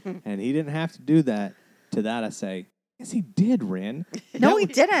fan, and he didn't have to do that. To that I say, yes, he did, Ren. No, he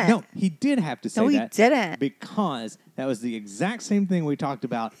didn't. No, he did have to say that. No, he didn't. Because that was the exact same thing we talked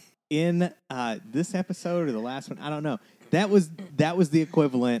about in this episode or the last one. I don't know. That was the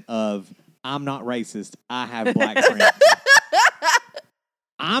equivalent of I'm not racist. I have black friends.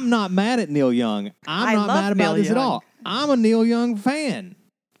 I'm not mad at Neil Young. I'm not mad about this at all. I'm a Neil Young fan.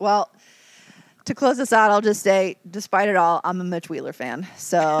 Well, to close this out, I'll just say, despite it all, I'm a Mitch Wheeler fan.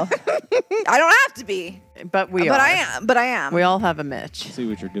 So I don't have to be. But we are. But I am. We all have a Mitch. See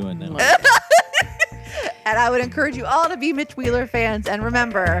what you're doing now. And I would encourage you all to be Mitch Wheeler fans. And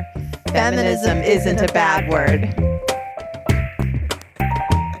remember, feminism isn't a bad word.